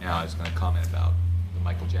on right now. I was going to comment about the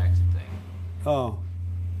Michael Jackson thing. Oh,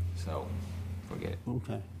 So, forget it.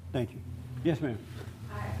 okay. Thank you. Yes, ma'am.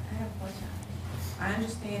 I have a question. I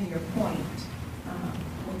understand your point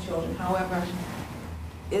with children. However,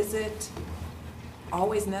 is it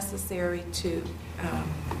always necessary to,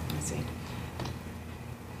 let's see,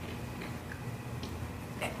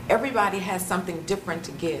 everybody has something different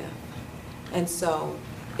to give. And so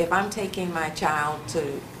if I'm taking my child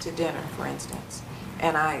to dinner, for instance,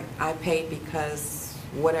 and I paid because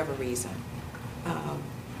whatever reason,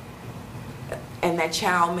 and that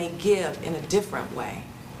child may give in a different way.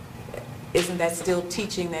 Isn't that still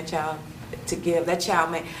teaching that child to give? That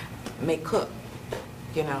child may cook,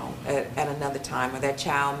 you know, at another time, or that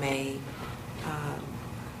child may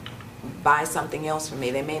buy something else for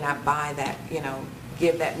me. They may not buy that, you know,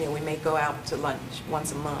 give that meal. We may go out to lunch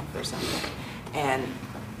once a month or something.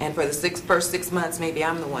 And for the first 6 months, maybe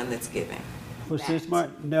I'm the one that's giving. For 6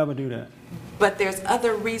 months, never do that. But there's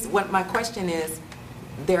other reasons. What my question is,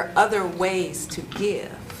 there are other ways to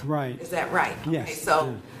give. Right. Is that right? Yes. Okay,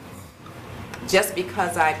 so just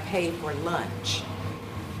because I pay for lunch,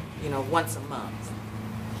 you know, once a month,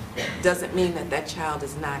 doesn't mean that that child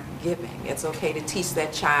is not giving. It's okay to teach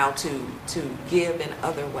that child to give in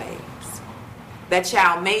other ways. That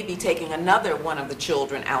child may be taking another one of the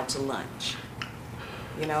children out to lunch.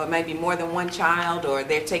 You know, it may be more than one child, or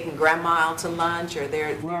they're taking grandma out to lunch, or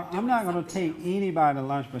they're... Well, I'm not going to take anybody to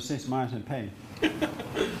lunch for 6 months and pay.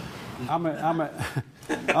 I'm a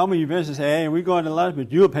eventually say, hey, we're going to lunch,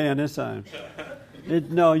 but you're paying this time. If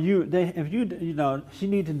you know, she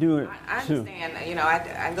need to do it I too. understand. You know,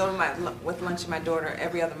 I go to with lunch with my daughter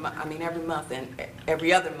every other month. I mean, every month, and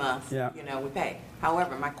every other month, Yeah. you know, we pay.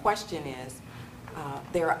 However, my question is,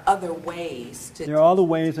 there are other ways to... There are other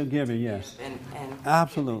ways of giving, yes. And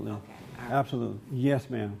Absolutely. Okay. All right. Absolutely. Yes,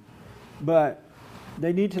 ma'am. But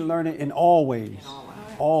they need to learn it in all ways.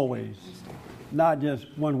 All ways. Not just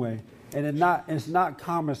one way. And it's not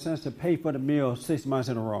common sense to pay for the meal 6 months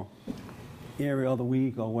in a row, every other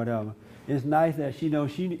week or whatever. It's nice that she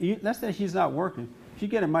knows let's say she's not working. She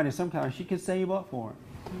getting money sometimes. She can save up for it.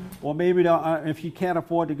 Mm-hmm. Or maybe if she can't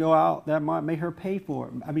afford to go out, that might make her pay for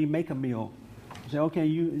it. I mean, make a meal. Say, okay,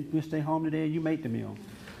 you stay home today, you make the meal.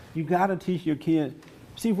 You got to teach your kids.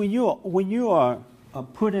 See, when you are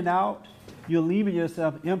putting out, you're leaving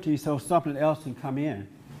yourself empty so something else can come in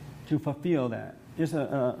to fulfill that. It's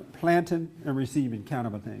a planting and receiving kind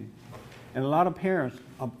of a thing. And a lot of parents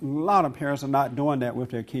are not doing that with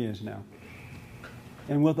their kids now.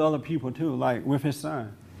 And with other people too, like with his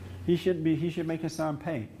son. He should make his son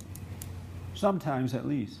pay. Sometimes at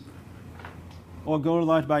least. Or go to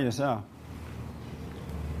lunch by yourself.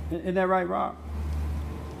 Isn't that right, Rob?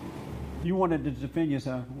 You wanted to defend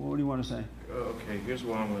yourself. What do you want to say? Okay, here's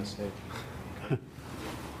what I'm going to say.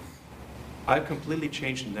 I've completely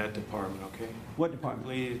changed in that department, okay? What department?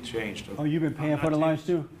 Completely changed. Okay? Oh, you've been paying I'm for the not lunch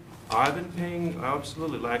too? I've been paying,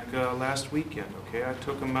 absolutely, like last weekend, okay? I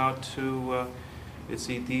took them out to, let's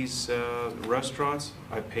see, these restaurants.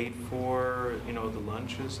 I paid for, you know, the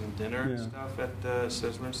lunches and dinner and stuff at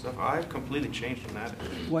Sizzler and stuff. I've completely changed in that.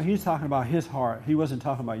 Well, he's talking about his heart. He wasn't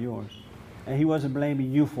talking about yours. And he wasn't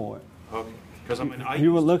blaming you for it. Okay, because I mean,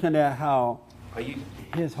 You were looking at how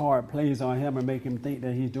his heart plays on him and make him think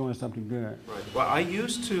that he's doing something good. Right. Well, I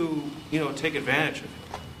used to, you know, take advantage of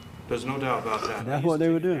him. There's no doubt about that. That's what they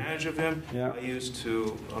would do. Advantage of him. Yeah. I used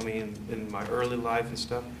to, I mean, in my early life and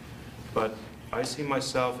stuff. But I see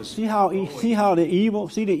myself as see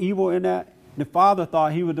the evil in that? The father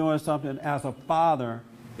thought he was doing something as a father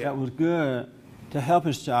that was good to help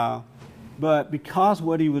his child. But because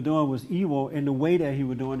what he was doing was evil in the way that he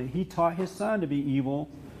was doing it, he taught his son to be evil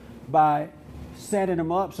by setting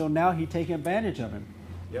him up, so now he taking advantage of him.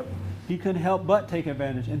 Yep. He couldn't help but take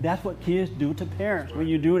advantage. And that's what kids do to parents. When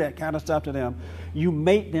you do that kind of stuff to them, you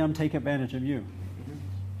make them take advantage of you.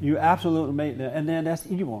 Mm-hmm. You absolutely make them. And then that's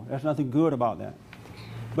evil. There's nothing good about that.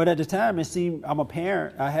 But at the time, it seemed, I'm a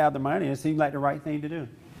parent, I have the money, it seemed like the right thing to do.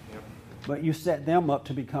 Yep. But you set them up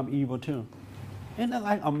to become evil too. Isn't that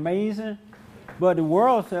like amazing? But the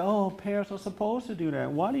world said, oh, parents are supposed to do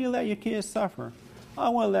that. Why do you let your kids suffer? I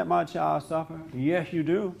don't want to let my child suffer. Yes, you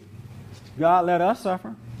do. God let us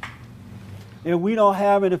suffer. If we don't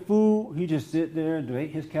have any food, he just sit there and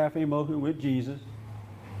drink his cafe mocha with Jesus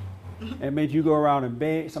and make you go around and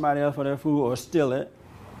beg somebody else for their food or steal it.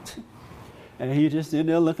 And he just sitting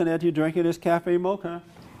there looking at you drinking his cafe mocha.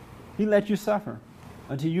 He let you suffer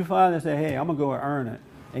until you finally say, hey, I'm going to go and earn it.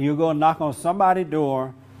 And you'll go knock on somebody's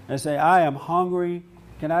door and say, I am hungry.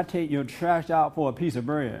 Can I take your trash out for a piece of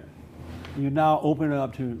bread? You now open it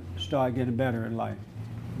up to start getting better in life.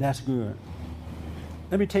 That's good.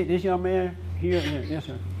 Let me take this young man here. Yes,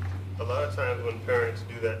 sir. A lot of times when parents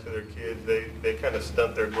do that to their kids, they kind of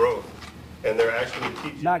stunt their growth. And they're actually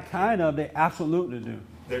teaching... Not kind of, they absolutely do.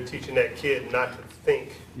 They're teaching that kid not to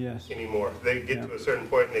think anymore. They get to a certain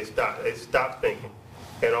point and they stop thinking.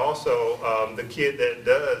 And also, the kid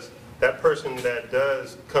that person that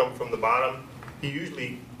does come from the bottom, he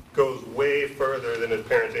usually goes way further than his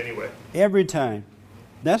parents anyway. Every time.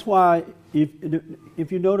 That's why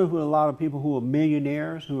if you notice with a lot of people who are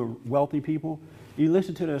millionaires, who are wealthy people, you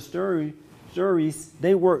listen to their story, Sturries,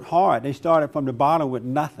 they worked hard. They started from the bottom with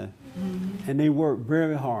nothing, and they worked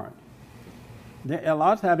very hard. A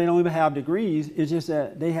lot of times they don't even have degrees. It's just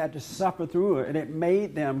that they had to suffer through it, and it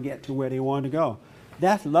made them get to where they wanted to go.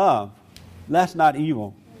 That's love. That's not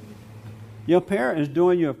evil. Your parent is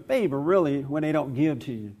doing you a favor, really, when they don't give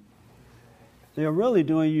to you. They're really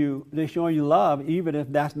they're showing you love, even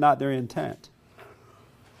if that's not their intent.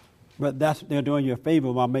 But they're doing you a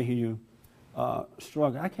favor by making you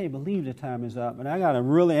struggle. I can't believe the time is up, and I got to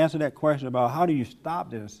really answer that question about how do you stop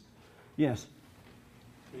this? Yes.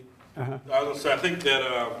 I was going to say, I think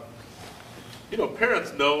that,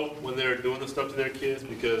 parents know when they're doing this stuff to their kids,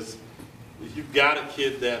 because if you've got a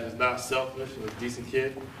kid that is not selfish and a decent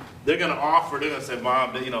kid, they're going to say,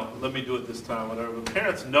 Mom, let me do it this time, whatever. But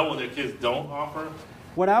parents know when their kids don't offer.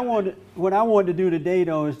 What I wanted to do today,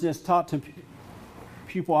 though, is just talk to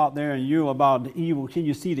people out there and you about the evil. Can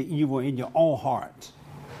you see the evil in your own heart?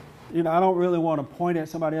 I don't really want to point at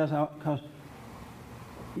somebody else because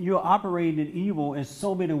you're operating in evil in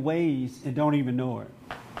so many ways and don't even know it.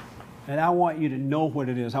 And I want you to know what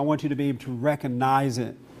it is. I want you to be able to recognize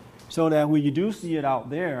it so that when you do see it out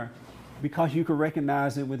there, because you can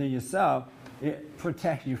recognize it within yourself, it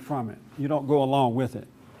protects you from it. You don't go along with it.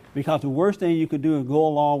 Because the worst thing you could do is go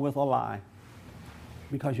along with a lie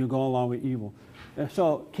because you're going along with evil. And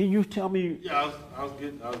so can you tell me? Yeah, I was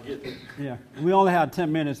getting. Yeah, we only have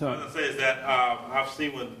 10 minutes. So. What I was going to say is that I've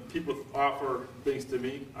seen when people offer things to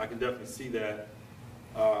me, I can definitely see that.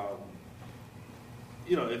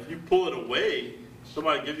 If you pull it away,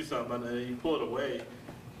 somebody gives you something and you pull it away,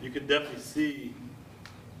 you can definitely see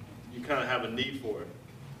you kind of have a need for it.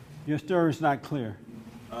 Your story's not clear.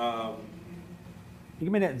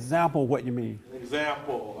 Give me an example of what you mean. An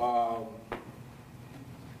example, I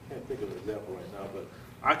can't think of an example right now, but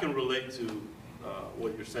I can relate to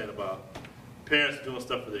what you're saying about parents doing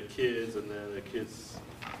stuff for their kids and then their kids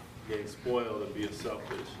getting spoiled and being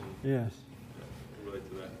selfish. Yes. I can relate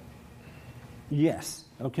to that. Yes.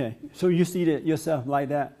 Okay. So you see that yourself like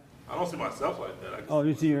that? I don't see myself like that.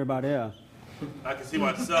 You see everybody else. I can see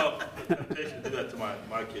myself the temptation to do that to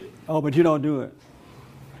my kid. Oh, but you don't do it.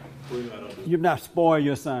 What do you mean I don't do it? You've not spoiled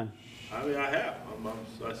your son. I mean, I have.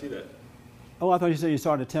 I see that. Oh, I thought you said you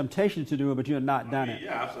saw the temptation to do it, but you have not done it.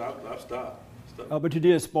 Yeah, I've stopped. Oh, but you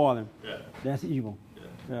did spoil them. Yeah. That's evil.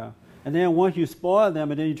 Yeah. And then once you spoil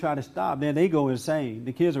them and then you try to stop, then they go insane.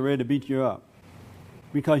 The kids are ready to beat you up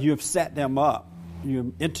because you have set them up. You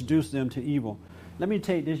have introduced them to evil. Let me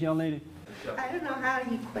take this young lady. I don't know how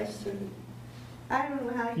you question it. I don't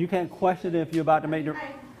know how you can't question it if you're about to make the...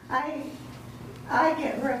 I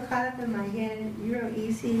get real caught up in my head, real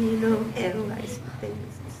easy, analyzing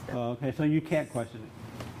things and stuff. Oh, okay, so you can't question it.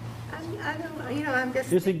 I don't, I'm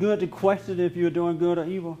just... Is it good to question if you're doing good or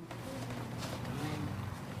evil?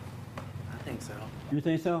 I think so. You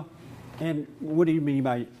think so? And what do you mean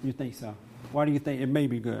by you think so? Why do you think it may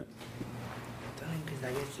be good? Because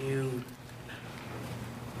I guess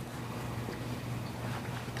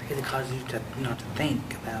it causes you to, to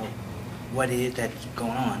think about what it is that's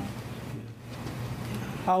going on.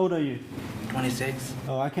 How old are you? 26.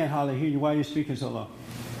 Oh, I can't hardly hear you. Why are you speaking so low?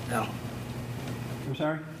 No. I'm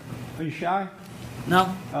sorry? Are you shy?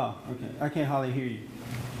 No. Oh, okay. I can't hardly hear you.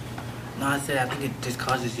 No, I said I think it just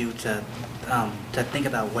causes you to think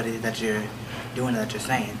about what it is that you're doing, that you're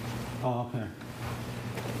saying. Oh, okay.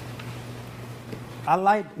 I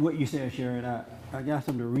like what you said, Sharon. I got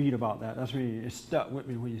something to read about that. It stuck with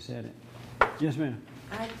me when you said it. Yes, ma'am.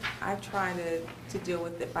 I try to deal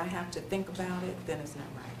with it. If I have to think about it, then it's not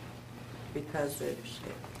right. Because if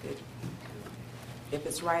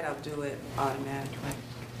it's right, I'll do it automatically.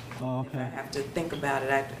 Oh, okay. If I have to think about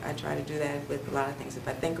it, I try to do that with a lot of things. If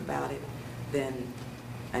I think about it, then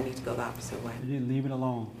I need to go the opposite way. You leave it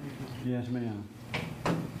alone. Mm-hmm. Yes, ma'am.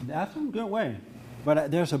 That's a good way.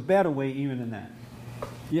 But there's a better way even than that.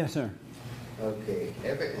 Yes, sir. Okay.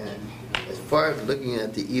 As far as looking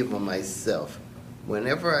at the evil myself,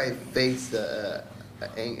 whenever I face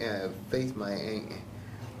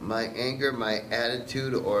my anger, my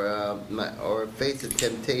attitude, or face a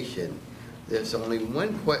temptation, there's only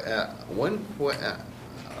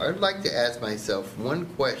I'd like to ask myself one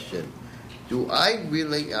question. I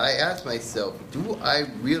ask myself, do I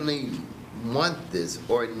really want this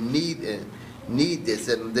or need this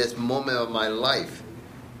in this moment of my life?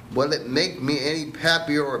 Will it make me any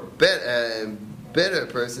happier or better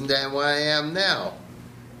person than what I am now?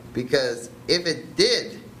 Because if it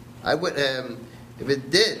did, I wouldn't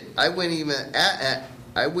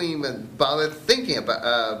even bother thinking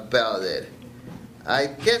about it. I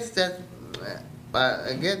guess that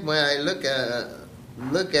when I look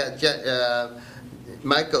at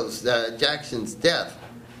Michael Jackson's death,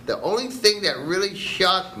 the only thing that really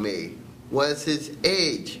shocked me was his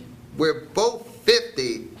age. We're both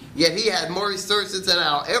 50, yet he had more resources than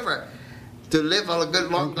I'll ever to live on a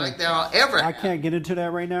good long life than I'll ever I have. can't get into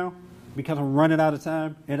that right now because I'm running out of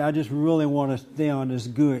time, and I just really want to stay on this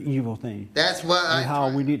good evil thing. That's what and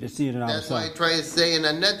how we need to see it in That's what I ourselves. try to say in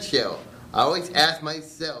a nutshell. I always ask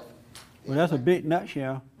myself. Well, that's a big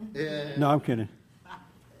nutshell. Yeah. No, I'm kidding.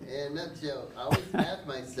 In a nutshell, I always ask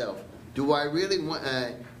myself, do I really want,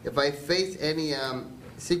 if I face any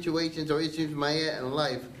situations or issues in my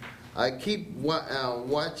life, I keep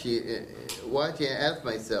watching and ask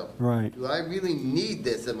myself, Right. do I really need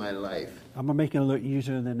this in my life? I'm going to make it a little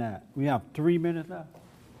easier than that. We have 3 minutes left.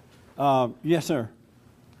 Yes, sir.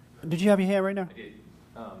 Did you have your hand right now? I did.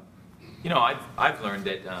 You know, I've learned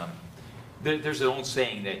that there's an old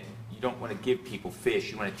saying that you don't want to give people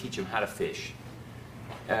fish, you want to teach them how to fish.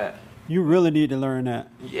 You really need to learn that.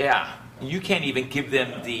 Yeah, you can't even give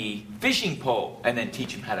them the fishing pole and then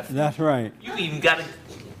teach them how to fish. That's right. You even got to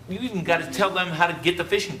tell them how to get the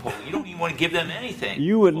fishing pole. You don't even want to give them anything.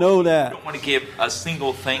 You would know that. You don't want to give a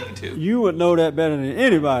single thing to. You would know that better than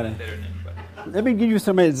anybody. Better than anybody. Let me give you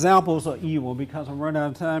some examples of evil because I'm running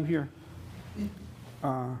out of time here.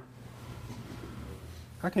 I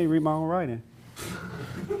can't read my own writing.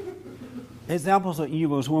 Examples of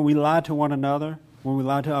evil is when we lie to one another, when we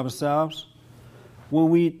lie to ourselves, when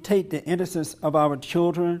we take the innocence of our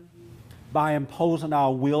children by imposing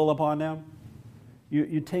our will upon them.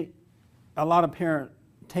 You take, a lot of parents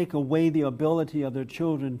take away the ability of their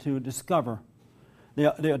children to discover.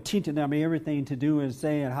 They're teaching them everything to do and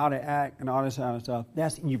say and how to act and all this kind of stuff.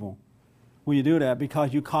 That's evil when you do that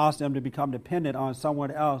because you cause them to become dependent on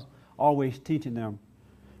someone else always teaching them.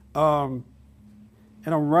 And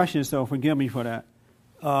I'm rushing, so forgive me for that.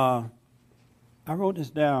 I wrote this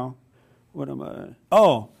down. What am I?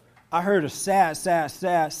 Oh, I heard a sad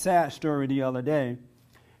story the other day.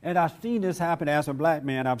 And I've seen this happen as a black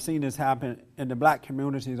man. I've seen this happen in the black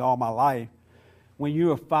communities all my life. When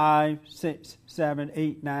you are 5, 6, 7,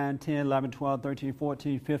 8, 9, 10, 11, 12, 13,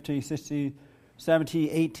 14, 15, 16, 17,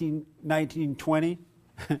 18, 19, 20,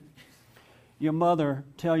 your mother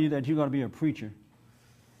tell you that you're going to be a preacher.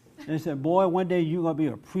 And they said, boy, one day you're going to be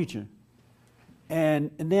a preacher. And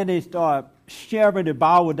then they start shoving the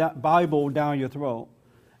Bible down your throat.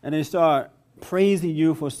 And they start praising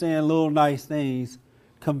you for saying little nice things,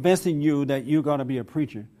 convincing you that you're going to be a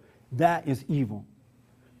preacher. That is evil.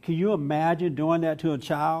 Can you imagine doing that to a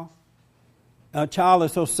child? A child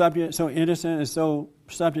is so subject, so innocent, and so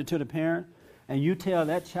subject to the parent. And you tell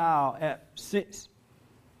that child at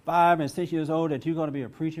 5 and 6 years old that you're going to be a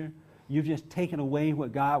preacher. You've just taken away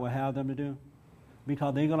what God would have them to do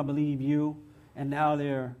because they're going to believe you. And now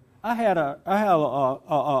I had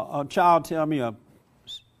a child tell me, I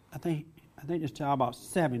think this child about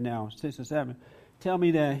 7 now, 6 or 7, tell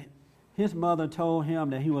me that his mother told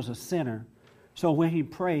him that he was a sinner. So when he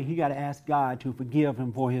prayed, he got to ask God to forgive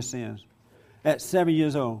him for his sins. At 7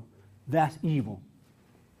 years old, that's evil.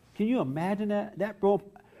 Can you imagine that?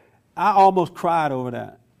 I almost cried over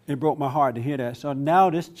that. It broke my heart to hear that. So now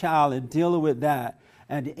this child is dealing with that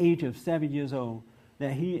at the age of 7 years old,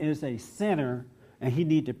 that he is a sinner and he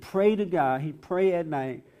needs to pray to God. He pray at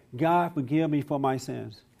night, God, forgive me for my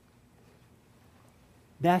sins.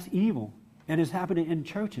 That's evil. And it's happening in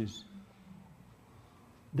churches.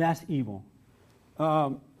 That's evil.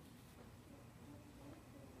 When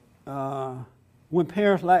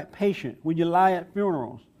parents lack patience, when you lie at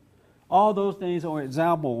funerals, all those things are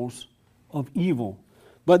examples of evil.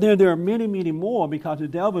 But then there are many, many more because the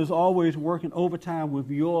devil is always working overtime with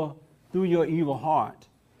through your evil heart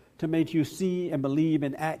to make you see and believe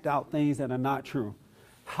and act out things that are not true.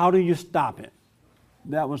 How do you stop it?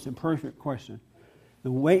 That was the perfect question.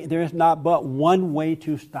 There is not but one way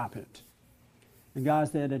to stop it. And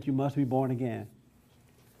God said that you must be born again.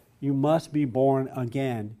 You must be born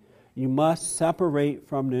again. You must separate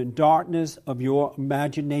from the darkness of your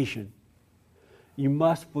imagination. You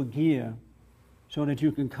must forgive so that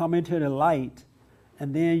you can come into the light,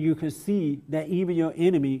 and then you can see that even your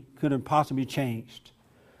enemy could have possibly changed.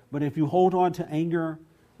 But if you hold on to anger,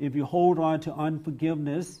 if you hold on to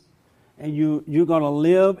unforgiveness, and you're going to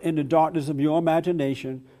live in the darkness of your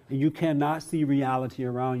imagination, and you cannot see reality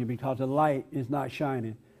around you because the light is not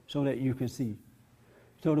shining so that you can see.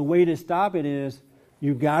 So the way to stop it is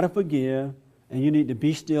you got to forgive, and you need to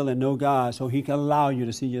be still and know God so He can allow you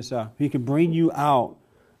to see yourself. He can bring you out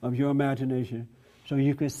of your imagination so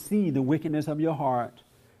you can see the wickedness of your heart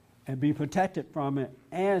and be protected from it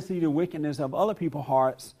and see the wickedness of other people's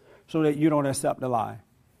hearts so that you don't accept the lie.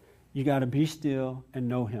 You got to be still and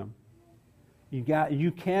know Him.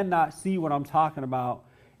 You cannot see what I'm talking about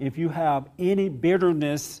if you have any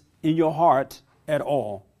bitterness in your heart at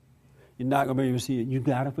all. You're not going to be able to see it. You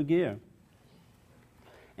got to forgive.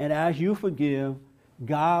 And as you forgive,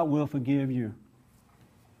 God will forgive you.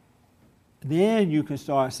 Then you can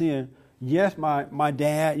start seeing, yes, my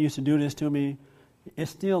dad used to do this to me. It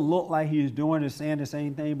still looked like he was doing and saying the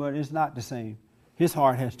same thing, but it's not the same. His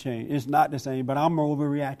heart has changed. It's not the same, but I'm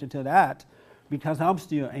overreacting to that because I'm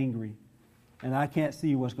still angry and I can't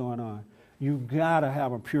see what's going on. You got to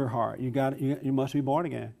have a pure heart. You must be born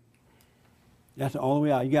again. That's the only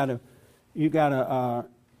way out. You got to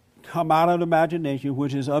come out of the imagination,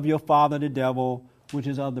 which is of your father, the devil, which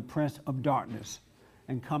is of the prince of darkness,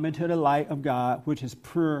 and come into the light of God, which is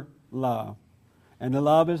pure love. And the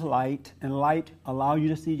love is light, and light allows you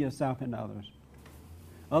to see yourself in others.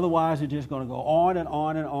 Otherwise, it's just going to go on and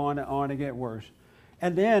on and on and on and get worse.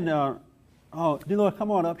 And then, Delores,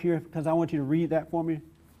 come on up here because I want you to read that for me.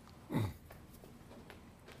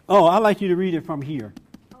 Oh, I'd like you to read it from here.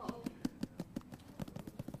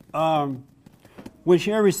 When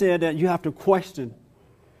Sherry said that you have to question,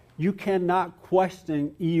 you cannot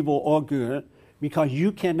question evil or good because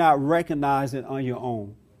you cannot recognize it on your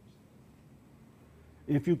own.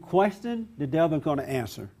 If you question, the devil's going to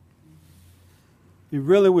answer. He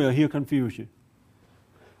really will. He'll confuse you.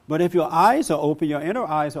 But if your eyes are open, your inner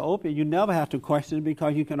eyes are open, you never have to question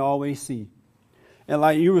because you can always see. And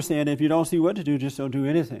like you were saying, if you don't see what to do, just don't do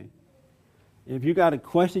anything. If you got to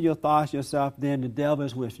question your thoughts yourself, then the devil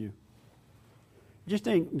is with you. Just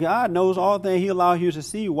think, God knows all things. He allows you to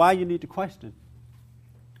see why you need to question.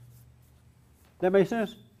 That make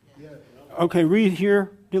sense? Yeah. Okay, read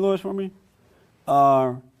here, Delores, for me.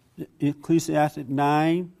 Ecclesiastes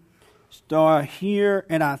 9. Start here,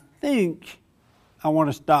 and I think I want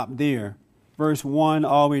to stop there. Verse 1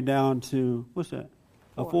 all the way down to, what's that?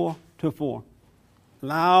 4? To 4.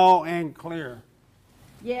 Loud and clear.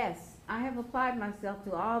 Yes, I have applied myself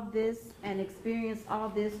to all this and experienced all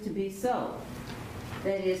this to be so.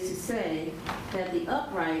 That is to say, that the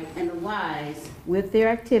upright and the wise, with their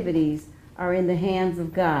activities, are in the hands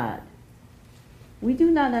of God. We do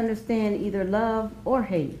not understand either love or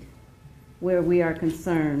hate. Where we are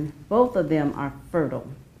concerned, both of them are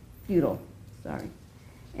futile.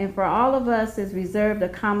 And for all of us is reserved a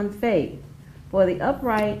common fate, for the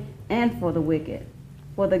upright and for the wicked,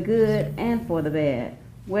 for the good and for the bad,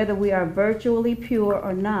 whether we are virtually pure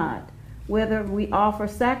or not, whether we offer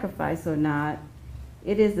sacrifice or not.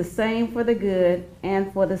 It is the same for the good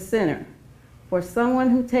and for the sinner, for someone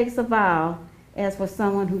who takes a vow as for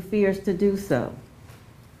someone who fears to do so.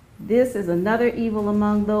 This is another evil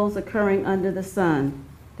among those occurring under the sun,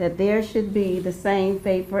 that there should be the same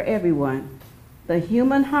fate for everyone. The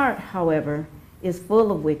human heart, however, is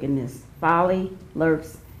full of wickedness. Folly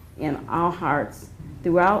lurks in our hearts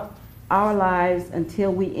throughout our lives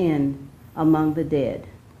until we end among the dead.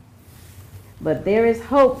 But there is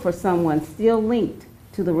hope for someone still linked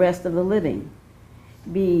to the rest of the living.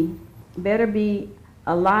 Better be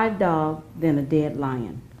a live dog than a dead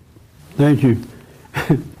lion. Thank you.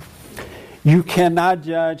 You cannot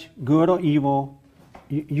judge good or evil.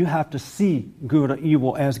 You have to see good or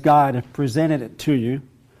evil as God has presented it to you.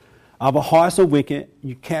 Our hearts are wicked.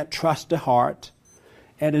 You can't trust the heart.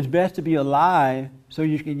 And it's best to be alive so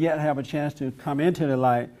you can yet have a chance to come into the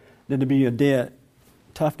light than to be a dead,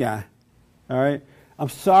 tough guy. All right? I'm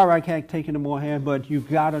sorry I can't take any more hand, but you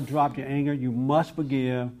got to drop your anger. You must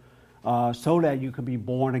forgive so that you can be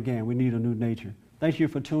born again. We need a new nature. Thank you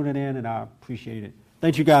for tuning in, and I appreciate it.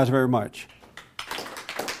 Thank you guys very much.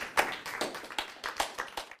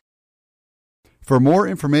 For more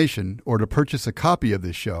information or to purchase a copy of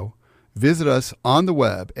this show, visit us on the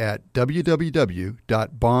web at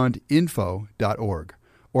www.bondinfo.org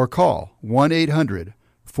or call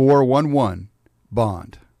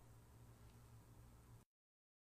 1-800-411-BOND.